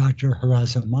 Dr.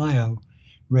 Mayo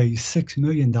raised $6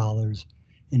 million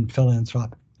in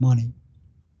philanthropic money.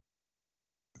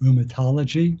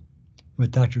 Rheumatology,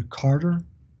 with Dr. Carter,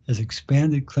 has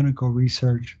expanded clinical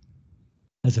research,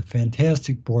 has a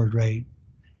fantastic board rate,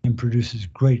 and produces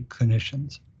great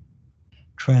clinicians.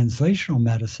 Translational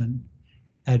medicine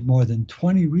had more than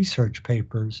 20 research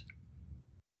papers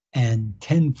and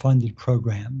 10 funded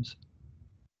programs.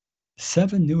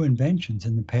 7 new inventions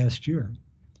in the past year,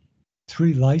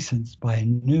 3 licensed by a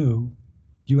new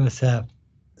USF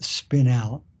spin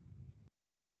out,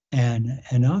 and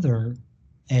another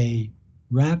a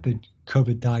rapid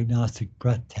COVID diagnostic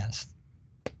breath test.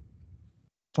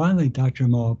 Finally, Dr.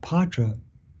 Mohapatra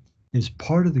is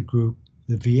part of the group,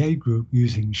 the VA group,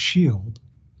 using SHIELD.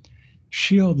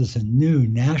 SHIELD is a new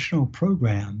national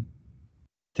program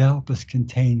to help us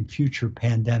contain future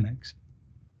pandemics.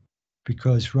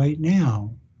 Because right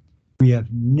now, we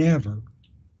have never,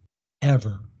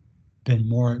 ever been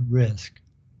more at risk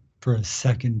for a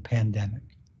second pandemic.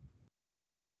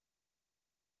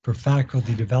 For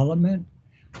faculty development,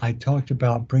 I talked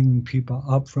about bringing people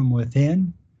up from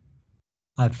within.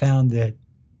 I found that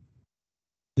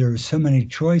there are so many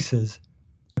choices,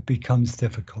 it becomes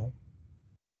difficult.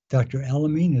 Dr.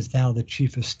 Elamine is now the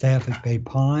Chief of Staff at Bay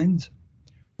Pines.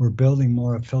 We're building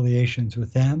more affiliations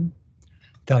with them.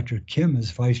 Dr. Kim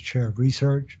is Vice Chair of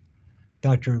Research.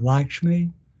 Dr.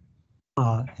 Lakshmi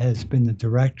has been the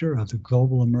Director of the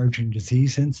Global Emerging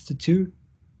Disease Institute.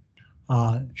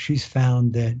 She's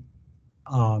found that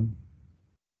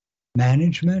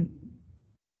management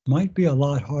might be a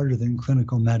lot harder than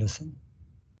clinical medicine.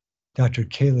 Dr.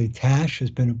 Kaylee Tash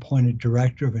has been appointed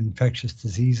Director of Infectious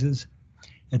Diseases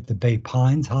at the Bay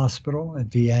Pines Hospital at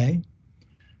VA.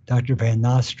 Dr. Van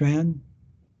Nostrand,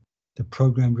 the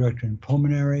Program Director in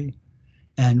Pulmonary,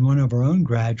 and one of our own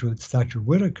graduates, Dr.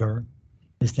 Whitaker,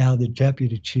 is now the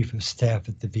Deputy Chief of Staff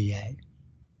at the VA.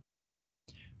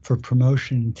 For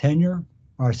promotion and tenure,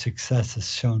 our success is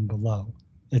shown below.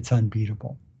 It's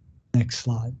unbeatable. Next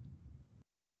slide.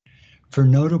 For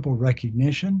notable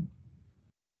recognition,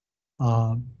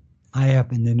 I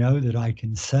happen to know that I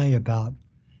can say about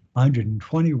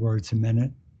 120 words a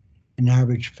minute. An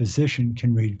average physician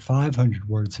can read 500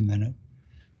 words a minute.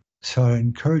 So I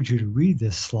encourage you to read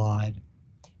this slide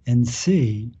and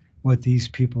see what these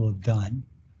people have done.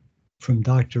 From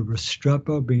Dr.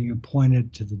 Restrepo being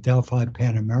appointed to the Delphi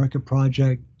Pan America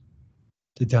Project,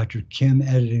 to Dr. Kim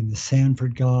editing the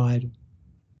Sanford Guide,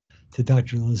 to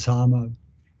Dr. Lozama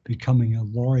becoming a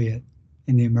laureate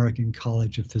in the American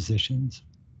College of Physicians.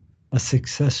 A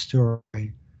success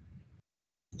story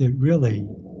that really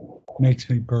makes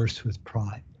me burst with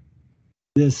pride.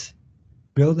 This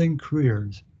building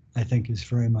careers, I think, is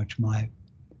very much my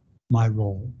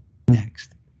role.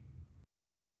 Next.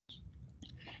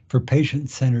 For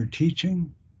patient-centered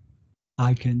teaching,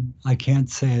 I can't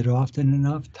say it often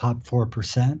enough, top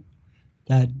 4%.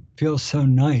 That feels so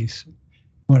nice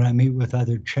when I meet with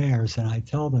other chairs and I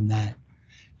tell them that.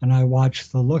 And I watch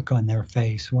the look on their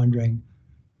face wondering,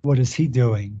 what is he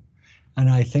doing? And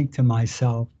I think to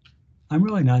myself, I'm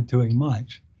really not doing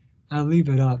much. I leave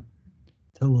it up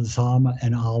to Lozama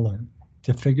and Aller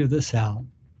to figure this out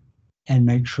and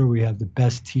make sure we have the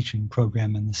best teaching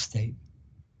program in the state.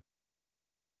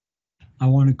 I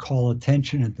want to call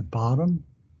attention at the bottom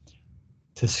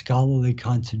to scholarly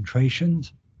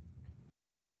concentrations,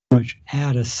 which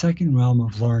add a second realm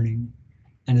of learning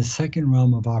and a second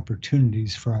realm of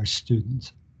opportunities for our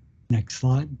students. Next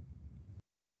slide.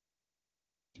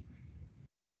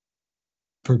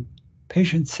 For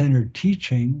patient-centered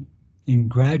teaching in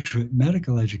graduate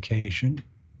medical education,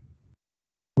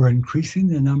 we're increasing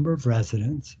the number of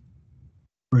residents,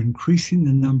 we're increasing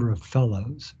the number of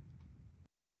fellows,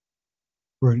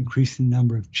 we're increasing the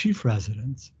number of chief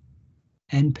residents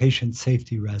and patient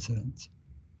safety residents.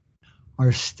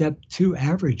 Our step 2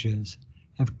 averages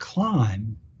have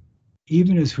climbed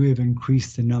even as we have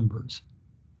increased the numbers.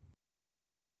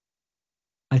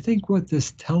 I think what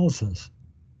this tells us,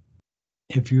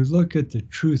 if you look at the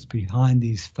truth behind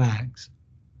these facts,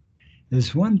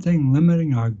 is one thing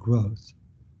limiting our growth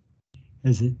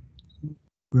is that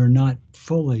we're not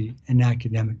fully an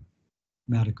academic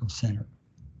medical center.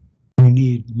 We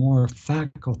need more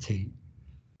faculty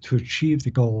to achieve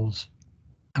the goals,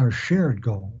 our shared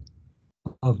goal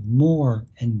of more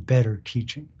and better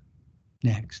teaching.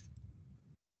 Next.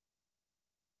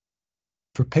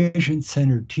 For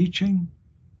patient-centered teaching,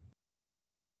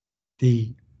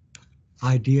 The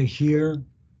idea here,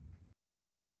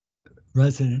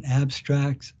 resident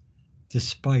abstracts,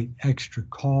 despite extra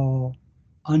call,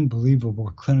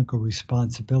 unbelievable clinical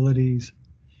responsibilities,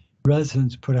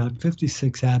 residents put out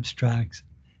 56 abstracts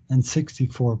and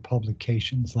 64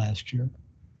 publications last year.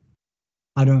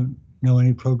 I don't know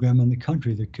any program in the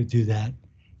country that could do that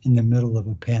in the middle of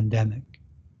a pandemic.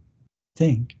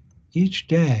 Think, each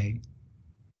day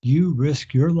you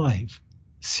risk your life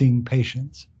seeing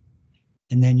patients,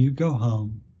 and then you go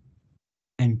home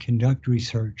and conduct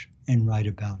research and write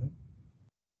about it.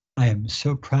 I am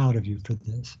so proud of you for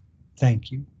this.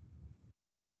 Thank you.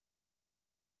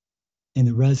 In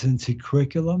the residency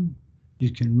curriculum,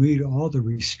 you can read all the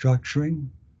restructuring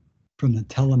from the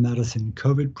telemedicine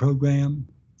COVID program,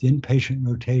 the inpatient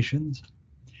rotations,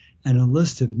 and a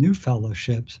list of new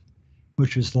fellowships,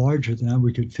 which is larger than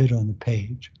we could fit on the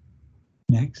page.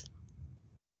 Next.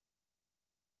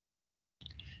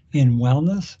 In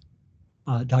wellness,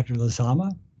 Dr.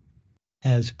 Lizama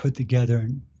has put together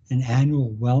an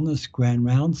annual wellness grand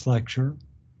rounds lecture,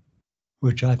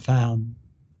 which I found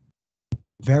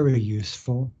very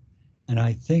useful. And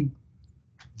I think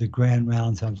the grand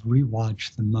rounds I've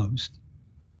rewatched the most.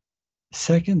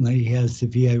 Secondly, he has the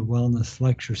VA Wellness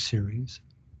Lecture Series.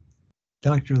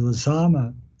 Dr.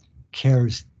 Lizama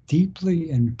cares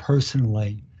deeply and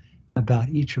personally about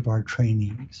each of our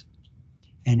trainees.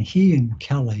 And he and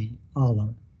Kelly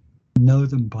Allah know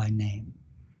them by name.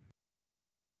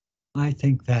 I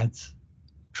think that's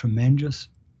tremendous.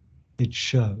 It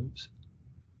shows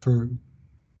to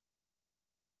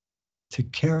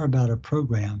care about a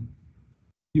program,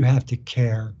 you have to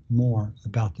care more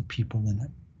about the people in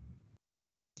it.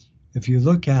 If you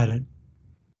look at it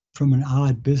from an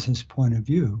odd business point of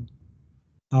view,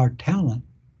 our talent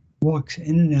walks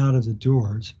in and out of the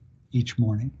doors each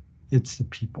morning. It's the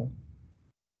people.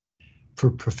 For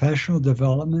professional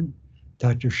development,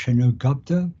 Dr. Shanu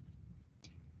Gupta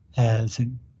has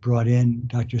brought in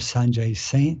Dr. Sanjay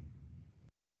Saint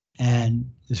and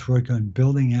is working on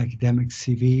building academic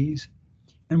CVs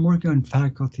and working on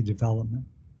faculty development.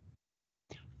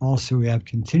 Also, we have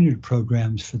continued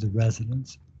programs for the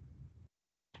residents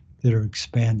that are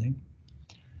expanding.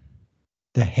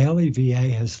 The Haley VA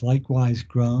has likewise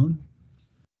grown.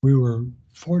 We were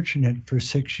fortunate for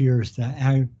 6 years to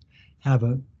have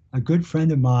a good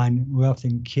friend of mine who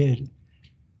often kidded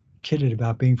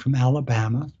about being from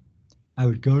Alabama. I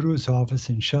would go to his office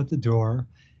and shut the door,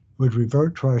 would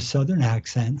revert to our Southern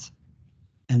accents,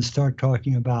 and start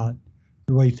talking about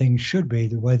the way things should be,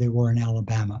 the way they were in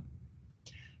Alabama.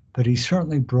 But he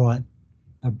certainly brought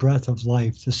a breath of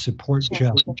life to support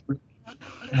Joe.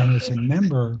 And as a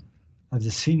member of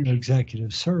the senior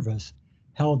executive service,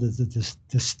 held as a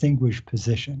distinguished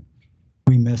position.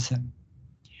 We miss him.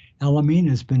 Elamine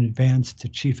has been advanced to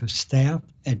Chief of Staff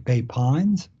at Bay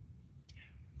Pines.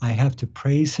 I have to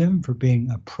praise him for being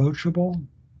approachable,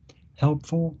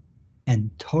 helpful,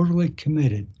 and totally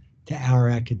committed to our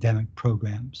academic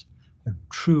programs, a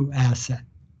true asset.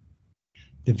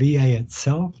 The VA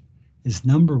itself is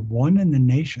 #1 in the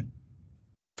nation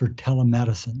for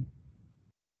telemedicine.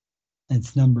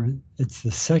 It's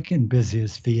the second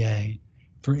busiest VA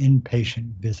for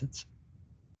inpatient visits.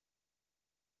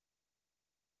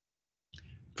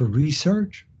 For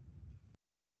research,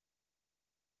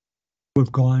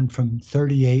 we've gone from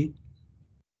 38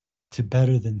 to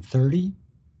better than 30.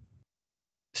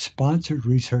 Sponsored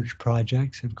research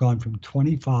projects have gone from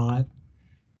 25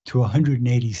 to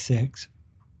 186.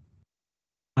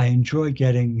 I enjoy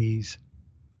getting these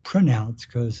printouts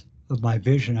because of my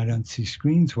vision. I don't see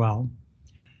screens well.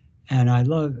 And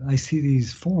I see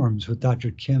these forms with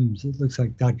Dr. Kim's. It looks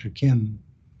like Dr. Kim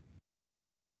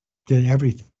did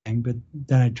everything, but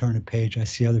then I turn a page, I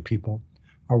see other people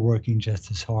are working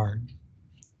just as hard.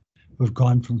 We've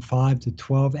gone from 5 to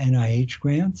 12 NIH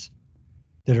grants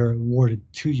that are awarded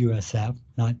to USF,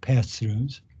 not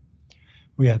pass-throughs.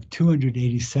 We have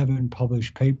 287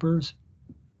 published papers,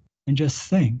 and just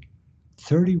think,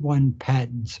 31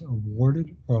 patents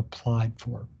awarded or applied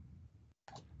for.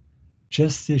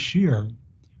 Just this year,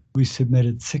 we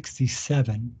submitted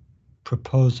 67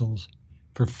 proposals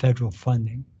for federal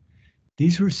funding.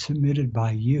 These were submitted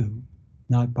by you,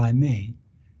 not by me.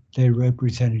 They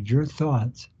represented your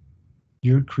thoughts,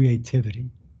 your creativity,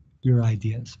 your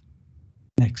ideas.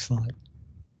 Next slide.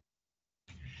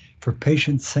 For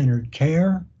patient-centered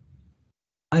care,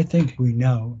 I think we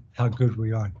know how good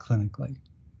we are clinically.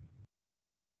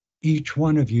 Each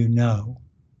one of you know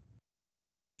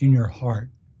in your heart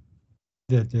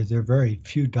that there are very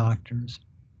few doctors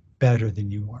better than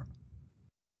you are.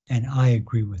 And I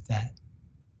agree with that.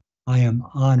 I am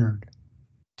honored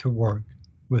to work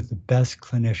with the best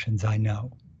clinicians I know.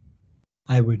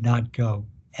 I would not go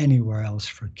anywhere else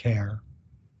for care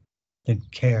than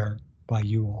care by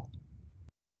you all.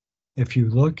 If you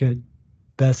look at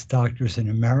best doctors in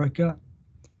America,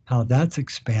 how that's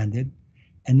expanded,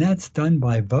 and that's done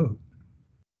by vote.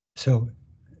 So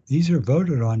these are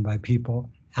voted on by people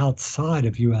outside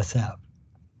of USF.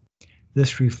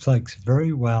 This reflects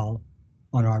very well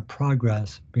on our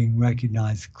progress being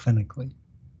recognized clinically.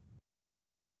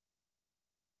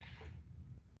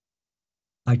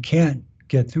 I can't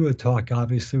get through a talk,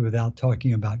 obviously, without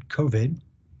talking about COVID.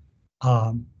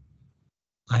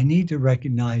 I need to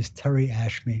recognize Terry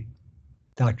Ashmead,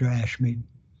 Dr. Ashmead,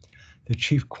 the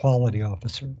Chief Quality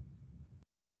Officer.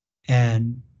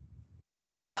 And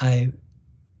I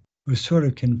was sort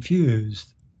of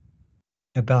confused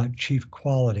about Chief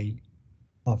Quality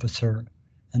Officer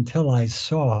until I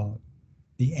saw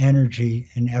the energy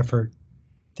and effort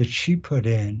that she put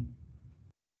in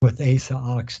with Asa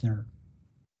Oxner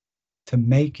to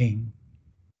making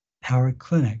our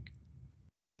clinic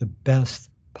the best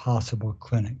possible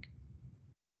clinic.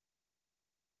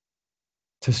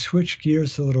 To switch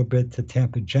gears a little bit to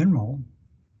Tampa General,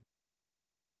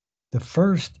 the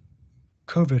first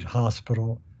COVID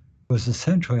hospital was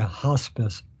essentially a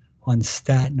hospice on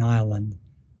Staten Island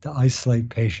to isolate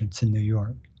patients in New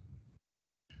York.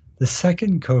 The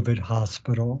second COVID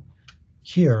hospital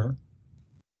here,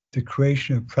 the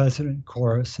creation of President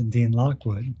Corris and Dean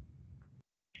Lockwood,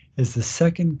 is the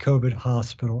second COVID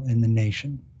hospital in the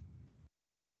nation.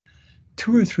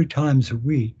 2 or 3 times a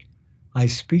week, I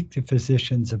speak to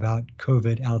physicians about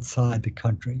COVID outside the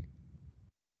country.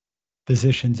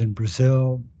 Physicians in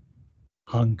Brazil,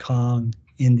 Hong Kong,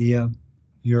 India,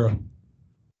 Europe.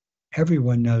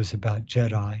 Everyone knows about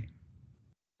JEDI.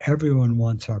 Everyone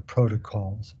wants our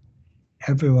protocols.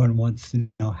 Everyone wants to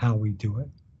know how we do it.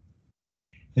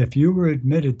 If you were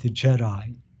admitted to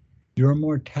JEDI, your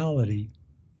mortality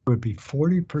would be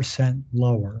 40%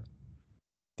 lower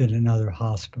than another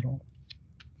hospital.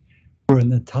 We're in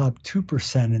the top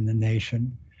 2% in the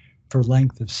nation for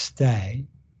length of stay.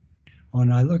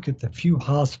 When I look at the few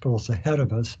hospitals ahead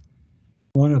of us,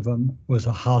 one of them was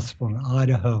a hospital in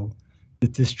Idaho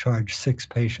that discharged 6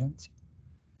 patients.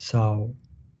 So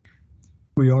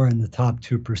we are in the top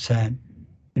 2%.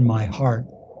 In my heart,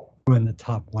 we're in the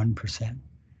top 1%.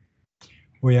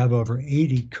 We have over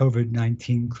 80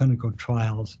 COVID-19 clinical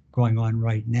trials going on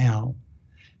right now,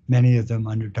 many of them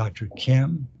under Dr.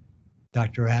 Kim,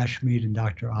 Dr. Ashmead, and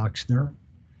Dr. Oxner.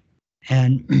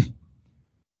 And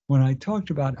when I talked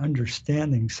about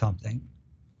understanding something,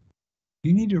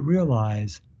 you need to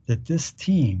realize that this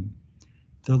team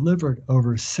delivered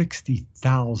over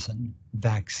 60,000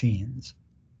 vaccines.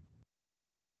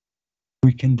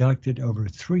 We conducted over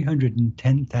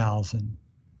 310,000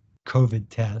 COVID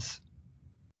tests.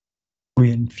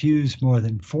 We infused more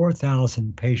than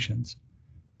 4,000 patients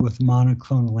with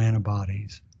monoclonal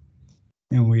antibodies,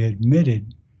 and we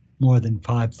admitted more than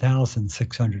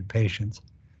 5,600 patients,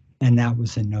 and that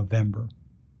was in November.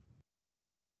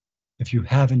 If you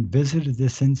haven't visited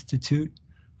this institute,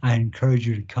 I encourage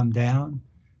you to come down.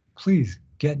 Please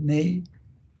get me.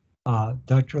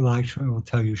 Dr. Lakshmi will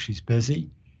tell you she's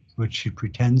busy, which she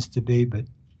pretends to be, but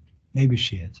maybe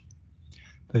she is.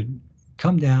 But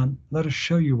come down, let us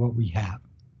show you what we have.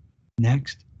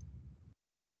 Next.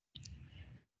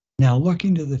 Now,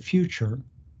 looking to the future,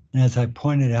 and as I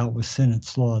pointed out with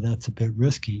Senate's law, that's a bit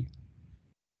risky,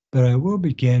 but I will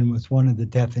begin with one of the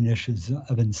definitions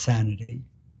of insanity.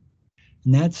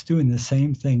 And that's doing the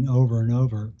same thing over and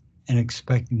over and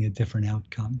expecting a different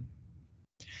outcome.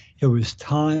 It was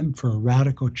time for a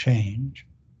radical change.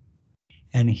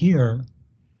 And here,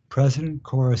 President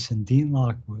Corris and Dean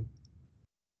Lockwood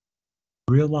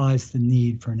realized the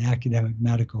need for an academic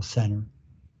medical center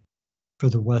for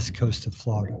the west coast of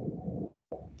Florida.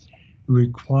 It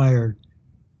required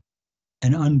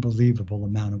an unbelievable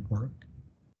amount of work.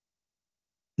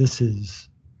 This is,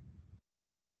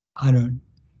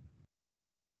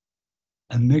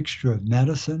 a mixture of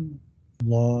medicine,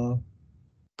 law,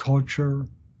 culture,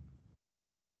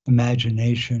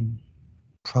 imagination,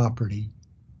 property,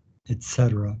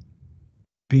 etc.,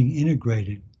 being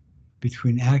integrated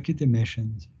between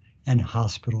academicians and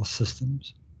hospital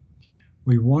systems.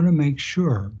 We want to make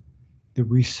sure that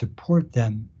we support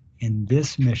them in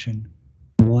this mission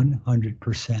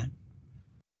 100%.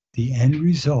 The end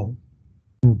result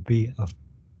will be a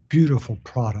beautiful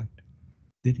product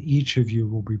that each of you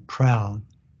will be proud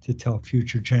to tell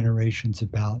future generations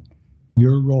about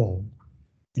your role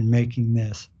in making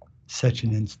this such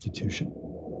an institution.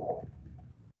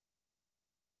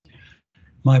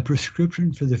 My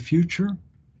prescription for the future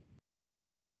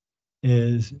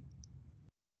is,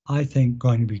 I think,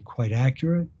 going to be quite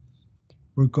accurate.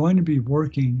 We're going to be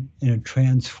working in a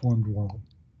transformed world.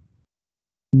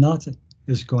 Nothing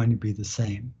is going to be the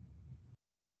same.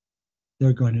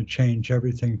 They're going to change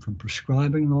everything from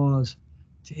prescribing laws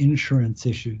to insurance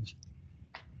issues.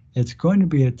 It's going to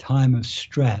be a time of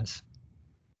stress.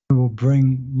 It will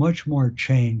bring much more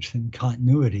change than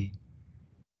continuity.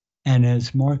 And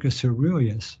as Marcus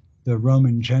Aurelius, the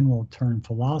Roman general turned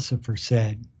philosopher,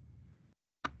 said,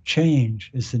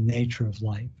 change is the nature of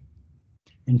life,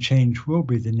 and change will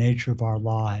be the nature of our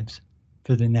lives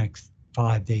for the next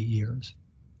 5 to 8 years.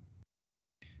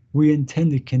 We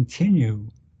intend to continue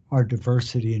our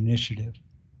diversity initiative.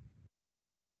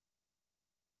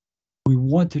 We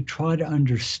want to try to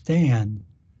understand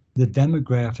the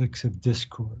demographics of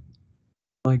discord.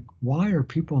 Like, why are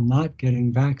people not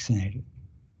getting vaccinated?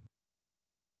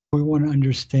 We want to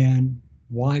understand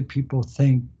why people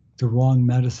think the wrong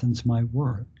medicines might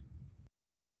work.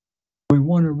 We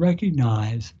want to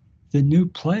recognize that new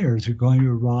players are going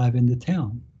to arrive into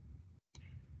town.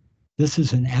 This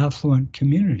is an affluent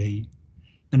community,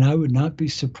 and I would not be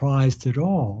surprised at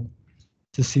all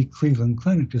to see Cleveland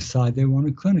Clinic decide they want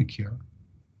a clinic here.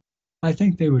 I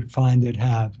think they would find it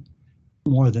have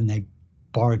more than they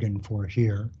bargained for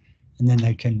here, and then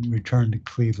they can return to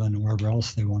Cleveland or wherever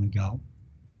else they want to go.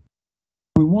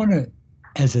 We want to,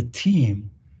 as a team,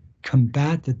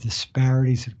 combat the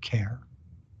disparities of care.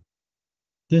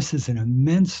 This is an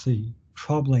immensely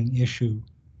troubling issue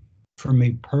for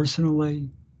me personally,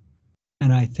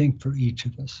 and I think for each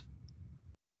of us.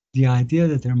 The idea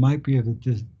that there might be a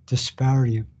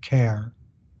disparity of care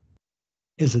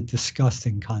is a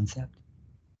disgusting concept.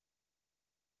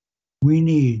 We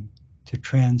need to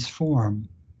transform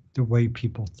the way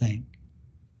people think.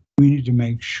 We need to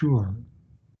make sure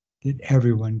that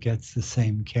everyone gets the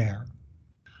same care.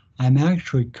 I'm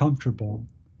actually comfortable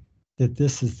that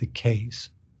this is the case.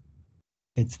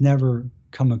 It's never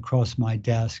come across my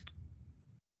desk,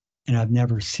 and I've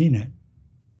never seen it,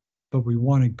 but we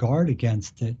want to guard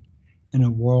against it in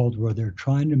a world where they're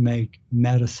trying to make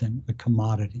medicine a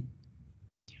commodity.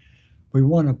 We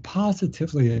want to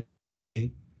positively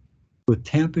with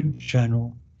Tampa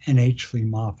General and H. Lee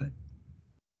Moffitt.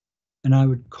 And I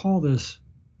would call this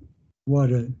what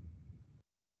an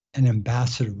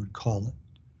ambassador would call it.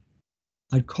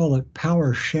 I'd call it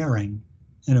power sharing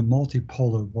in a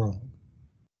multipolar world.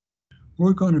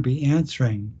 We're going to be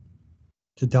answering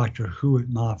to Dr. Hewitt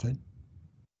Moffitt,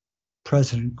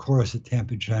 President Corus at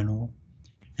Tampa General,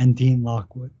 and Dean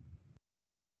Lockwood.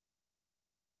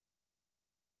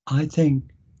 I think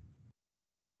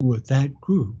with that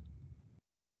group,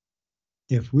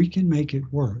 if we can make it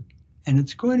work, and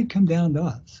it's going to come down to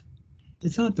us.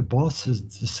 It's not the bosses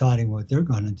deciding what they're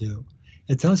going to do.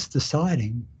 It's us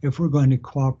deciding if we're going to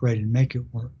cooperate and make it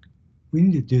work. We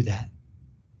need to do that.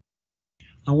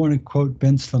 I want to quote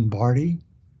Vince Lombardi.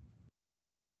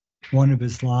 One of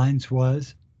his lines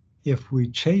was, if we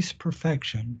chase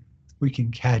perfection, we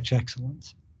can catch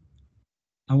excellence.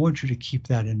 I want you to keep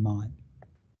that in mind.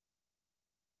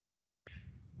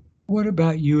 What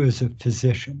about you as a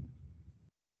physician?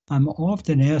 I'm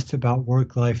often asked about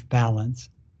work-life balance,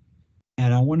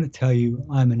 and I want to tell you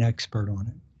I'm an expert on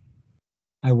it.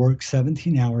 I work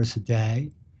 17 hours a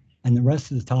day, and the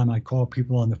rest of the time I call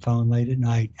people on the phone late at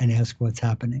night and ask what's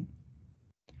happening.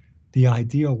 The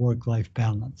ideal work-life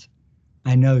balance.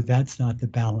 I know that's not the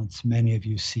balance many of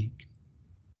you seek.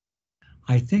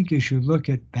 I think as you look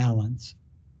at balance,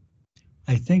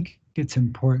 I think it's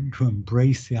important to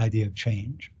embrace the idea of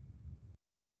change.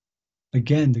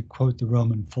 Again, to quote the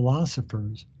Roman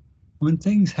philosophers, when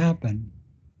things happen,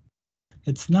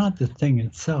 it's not the thing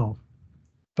itself,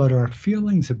 but our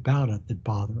feelings about it that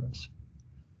bother us.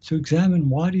 So examine,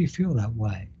 why do you feel that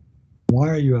way? Why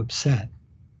are you upset?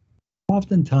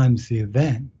 Oftentimes the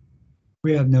event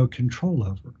we have no control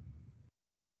over.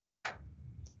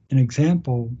 An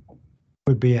example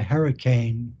would be a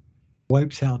hurricane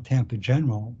wipes out Tampa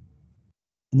General,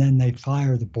 and then they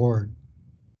fire the board.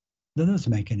 That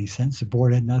doesn't make any sense. The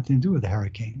board had nothing to do with the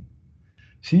hurricane.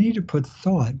 So you need to put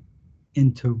thought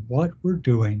into what we're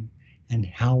doing and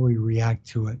how we react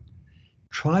to it.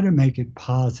 Try to make it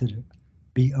positive.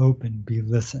 Be open, be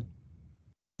listening.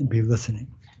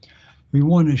 We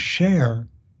want to share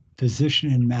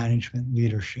physician and management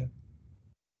leadership.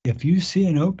 If you see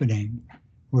an opening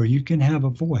where you can have a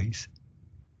voice,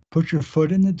 put your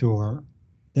foot in the door,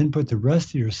 then put the rest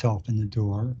of yourself in the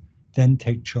door, then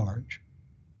take charge.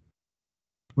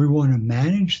 We want to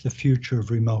manage the future of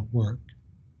remote work.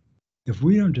 If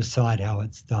we don't decide how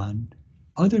it's done,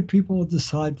 other people will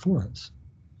decide for us.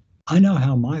 I know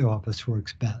how my office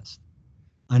works best.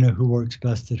 I know who works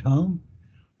best at home.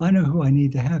 I know who I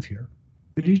need to have here,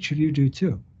 but each of you do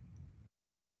too.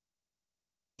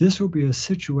 This will be a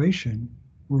situation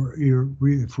where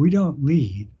if we don't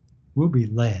lead, we'll be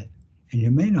led, and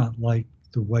you may not like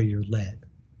the way you're led.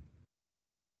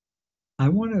 I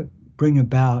want to bring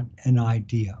about an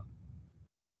idea.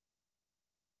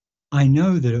 I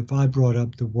know that if I brought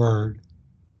up the word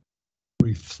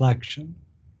reflection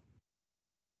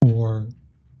or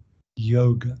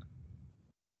yoga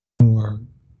or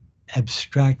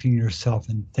abstracting yourself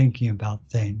and thinking about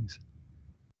things,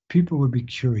 people would be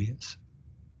curious.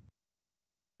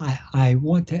 I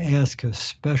want to ask a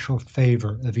special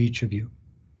favor of each of you.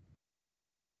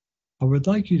 I would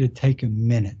like you to take a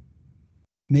minute,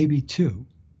 maybe two,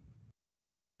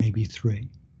 maybe three.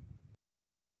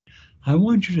 I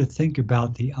want you to think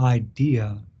about the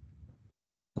idea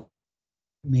it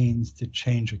means to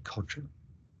change a culture.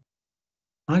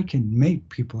 I can make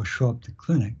people show up to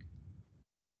clinic,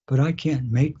 but I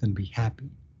can't make them be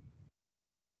happy.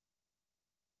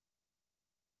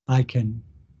 I can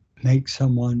make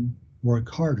someone work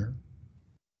harder,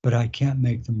 but I can't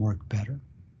make them work better.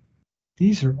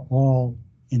 These are all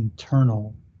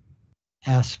internal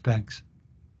aspects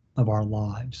of our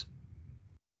lives.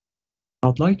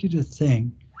 I'd like you to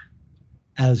think,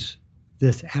 as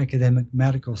this academic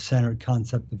medical center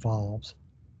concept evolves,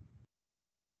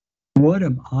 what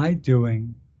am I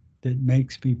doing that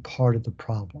makes me part of the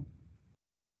problem?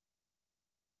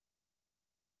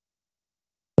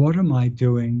 What am I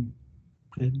doing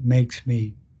that makes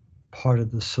me part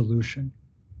of the solution?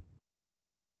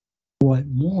 What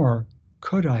more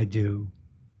could I do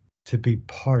to be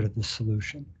part of the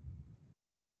solution?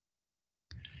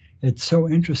 It's so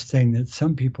interesting that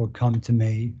some people come to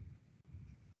me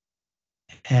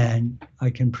and I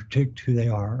can predict who they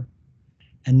are,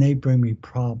 and they bring me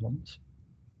problems.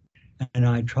 And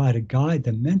I try to guide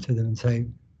them, mentor them, and say,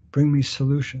 bring me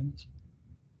solutions.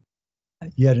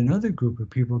 Yet another group of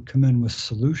people come in with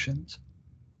solutions.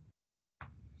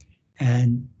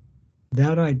 And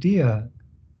that idea,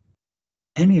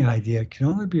 any idea, can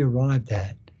only be arrived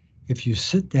at if you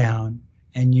sit down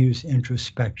and use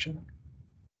introspection.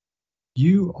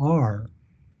 You are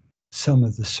some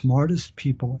of the smartest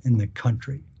people in the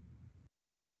country.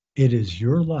 It is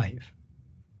your life.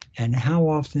 And how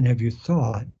often have you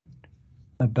thought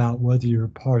about whether you're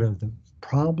part of the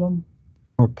problem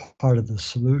or part of the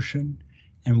solution,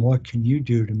 and what can you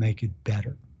do to make it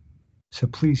better? So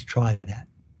please try that.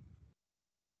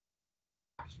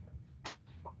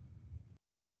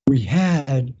 We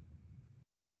had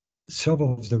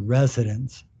several of the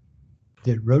residents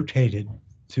that rotated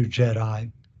through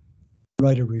JEDI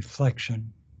write a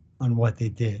reflection on what they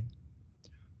did.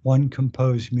 One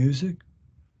composed music,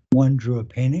 one drew a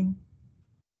painting,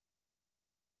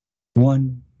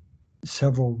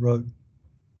 several wrote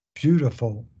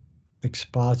beautiful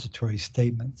expository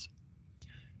statements.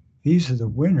 These are the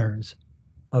winners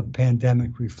of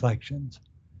pandemic reflections.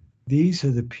 These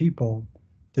are the people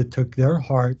that took their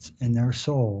hearts and their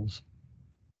souls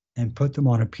and put them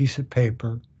on a piece of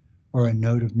paper or a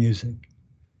note of music.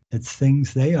 It's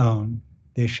things they own,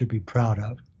 they should be proud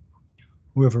of.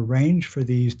 We have arranged for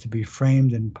these to be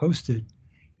framed and posted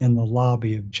in the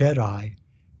lobby of JEDI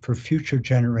for future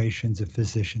generations of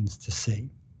physicians to see.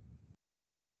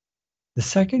 The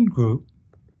second group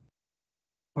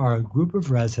are a group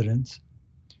of residents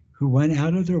who went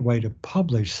out of their way to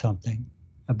publish something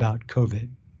about COVID.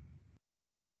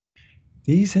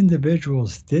 These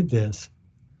individuals did this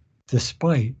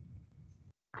despite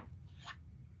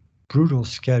brutal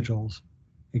schedules,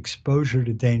 exposure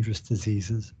to dangerous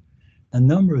diseases. A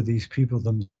number of these people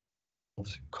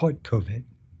themselves caught COVID.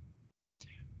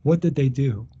 What did they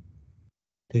do?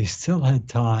 They still had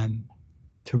time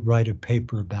to write a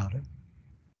paper about it.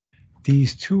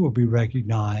 These too will be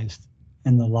recognized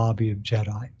in the lobby of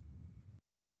JEDI.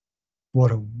 What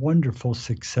a wonderful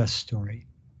success story.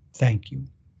 Thank you.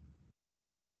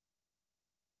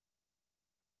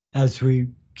 As we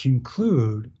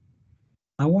conclude,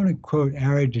 I want to quote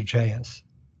Ari DeGeus.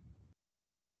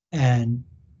 And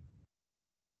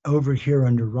over here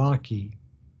under Rocky,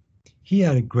 he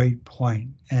had a great point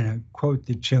and a quote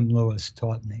that Jim Lewis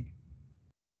taught me.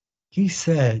 He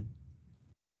said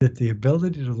that the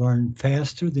ability to learn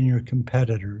faster than your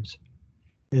competitors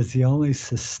is the only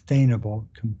sustainable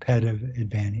competitive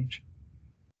advantage.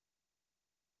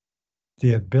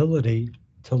 The ability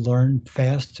to learn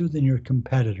faster than your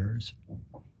competitors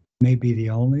may be the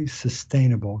only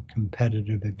sustainable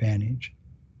competitive advantage.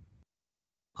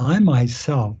 I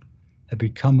myself have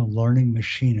become a learning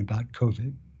machine about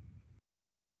COVID.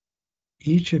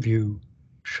 Each of you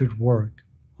should work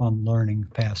on learning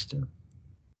faster.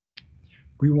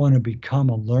 We want to become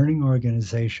a learning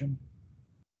organization.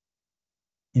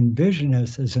 Envision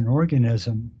us as an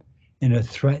organism in a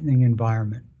threatening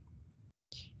environment.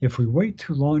 If we wait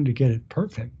too long to get it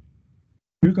perfect,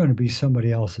 you're going to be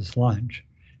somebody else's lunch,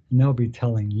 and they'll be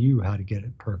telling you how to get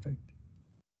it perfect.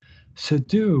 So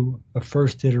do a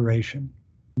first iteration,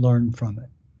 learn from it.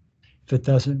 If it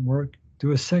doesn't work,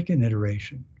 do a second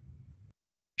iteration.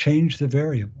 Change the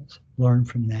variables, learn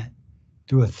from that.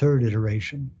 Do a third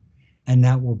iteration, and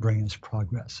that will bring us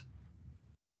progress.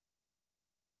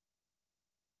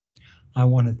 I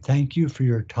want to thank you for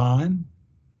your time.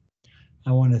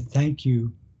 I want to thank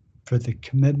you for the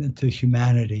commitment to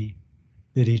humanity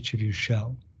that each of you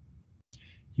show.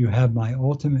 You have my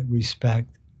ultimate respect.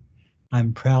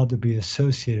 I'm proud to be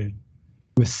associated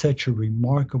with such a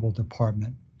remarkable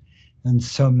department and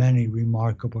so many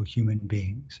remarkable human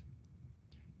beings.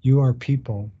 You are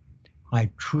people I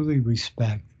truly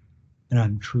respect and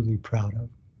I'm truly proud of.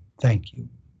 Thank you.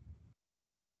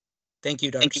 Thank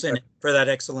you, Dr. Sinnott, for that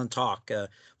excellent talk.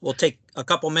 We'll take a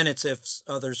couple minutes if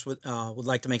others would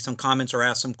like to make some comments or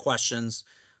ask some questions.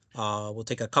 We'll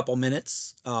take a couple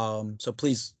minutes, so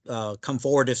please come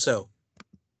forward if so.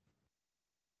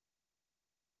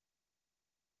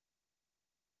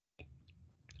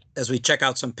 As we check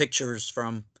out some pictures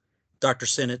from Dr.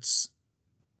 Sinnott's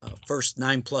first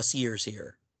 9+ years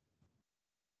here.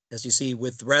 As you see,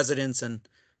 with residents and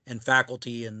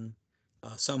faculty and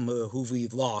some who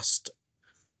we've lost,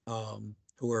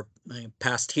 who are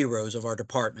past heroes of our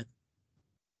department.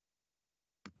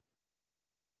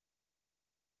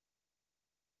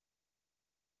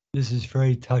 This is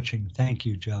very touching. Thank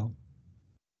you, Joe.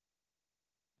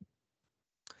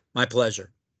 My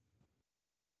pleasure.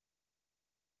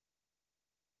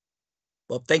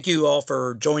 Well, thank you all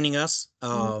for joining us.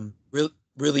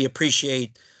 Really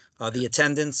appreciate the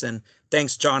attendance, and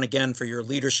thanks, John, again for your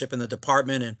leadership in the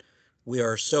department. And we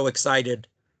are so excited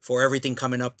for everything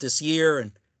coming up this year.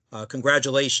 And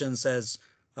congratulations as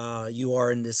you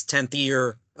are in this 10th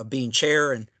year of being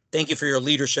chair. And thank you for your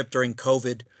leadership during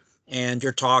COVID. And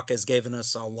your talk has given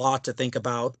us a lot to think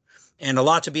about and a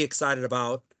lot to be excited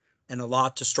about and a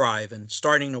lot to strive and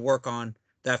starting to work on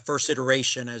that first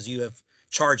iteration as you have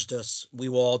charged us, we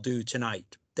will all do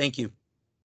tonight. Thank you.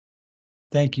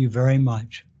 Thank you very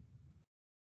much.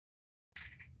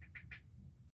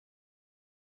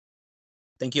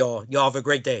 Thank you all. Y'all have a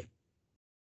great day.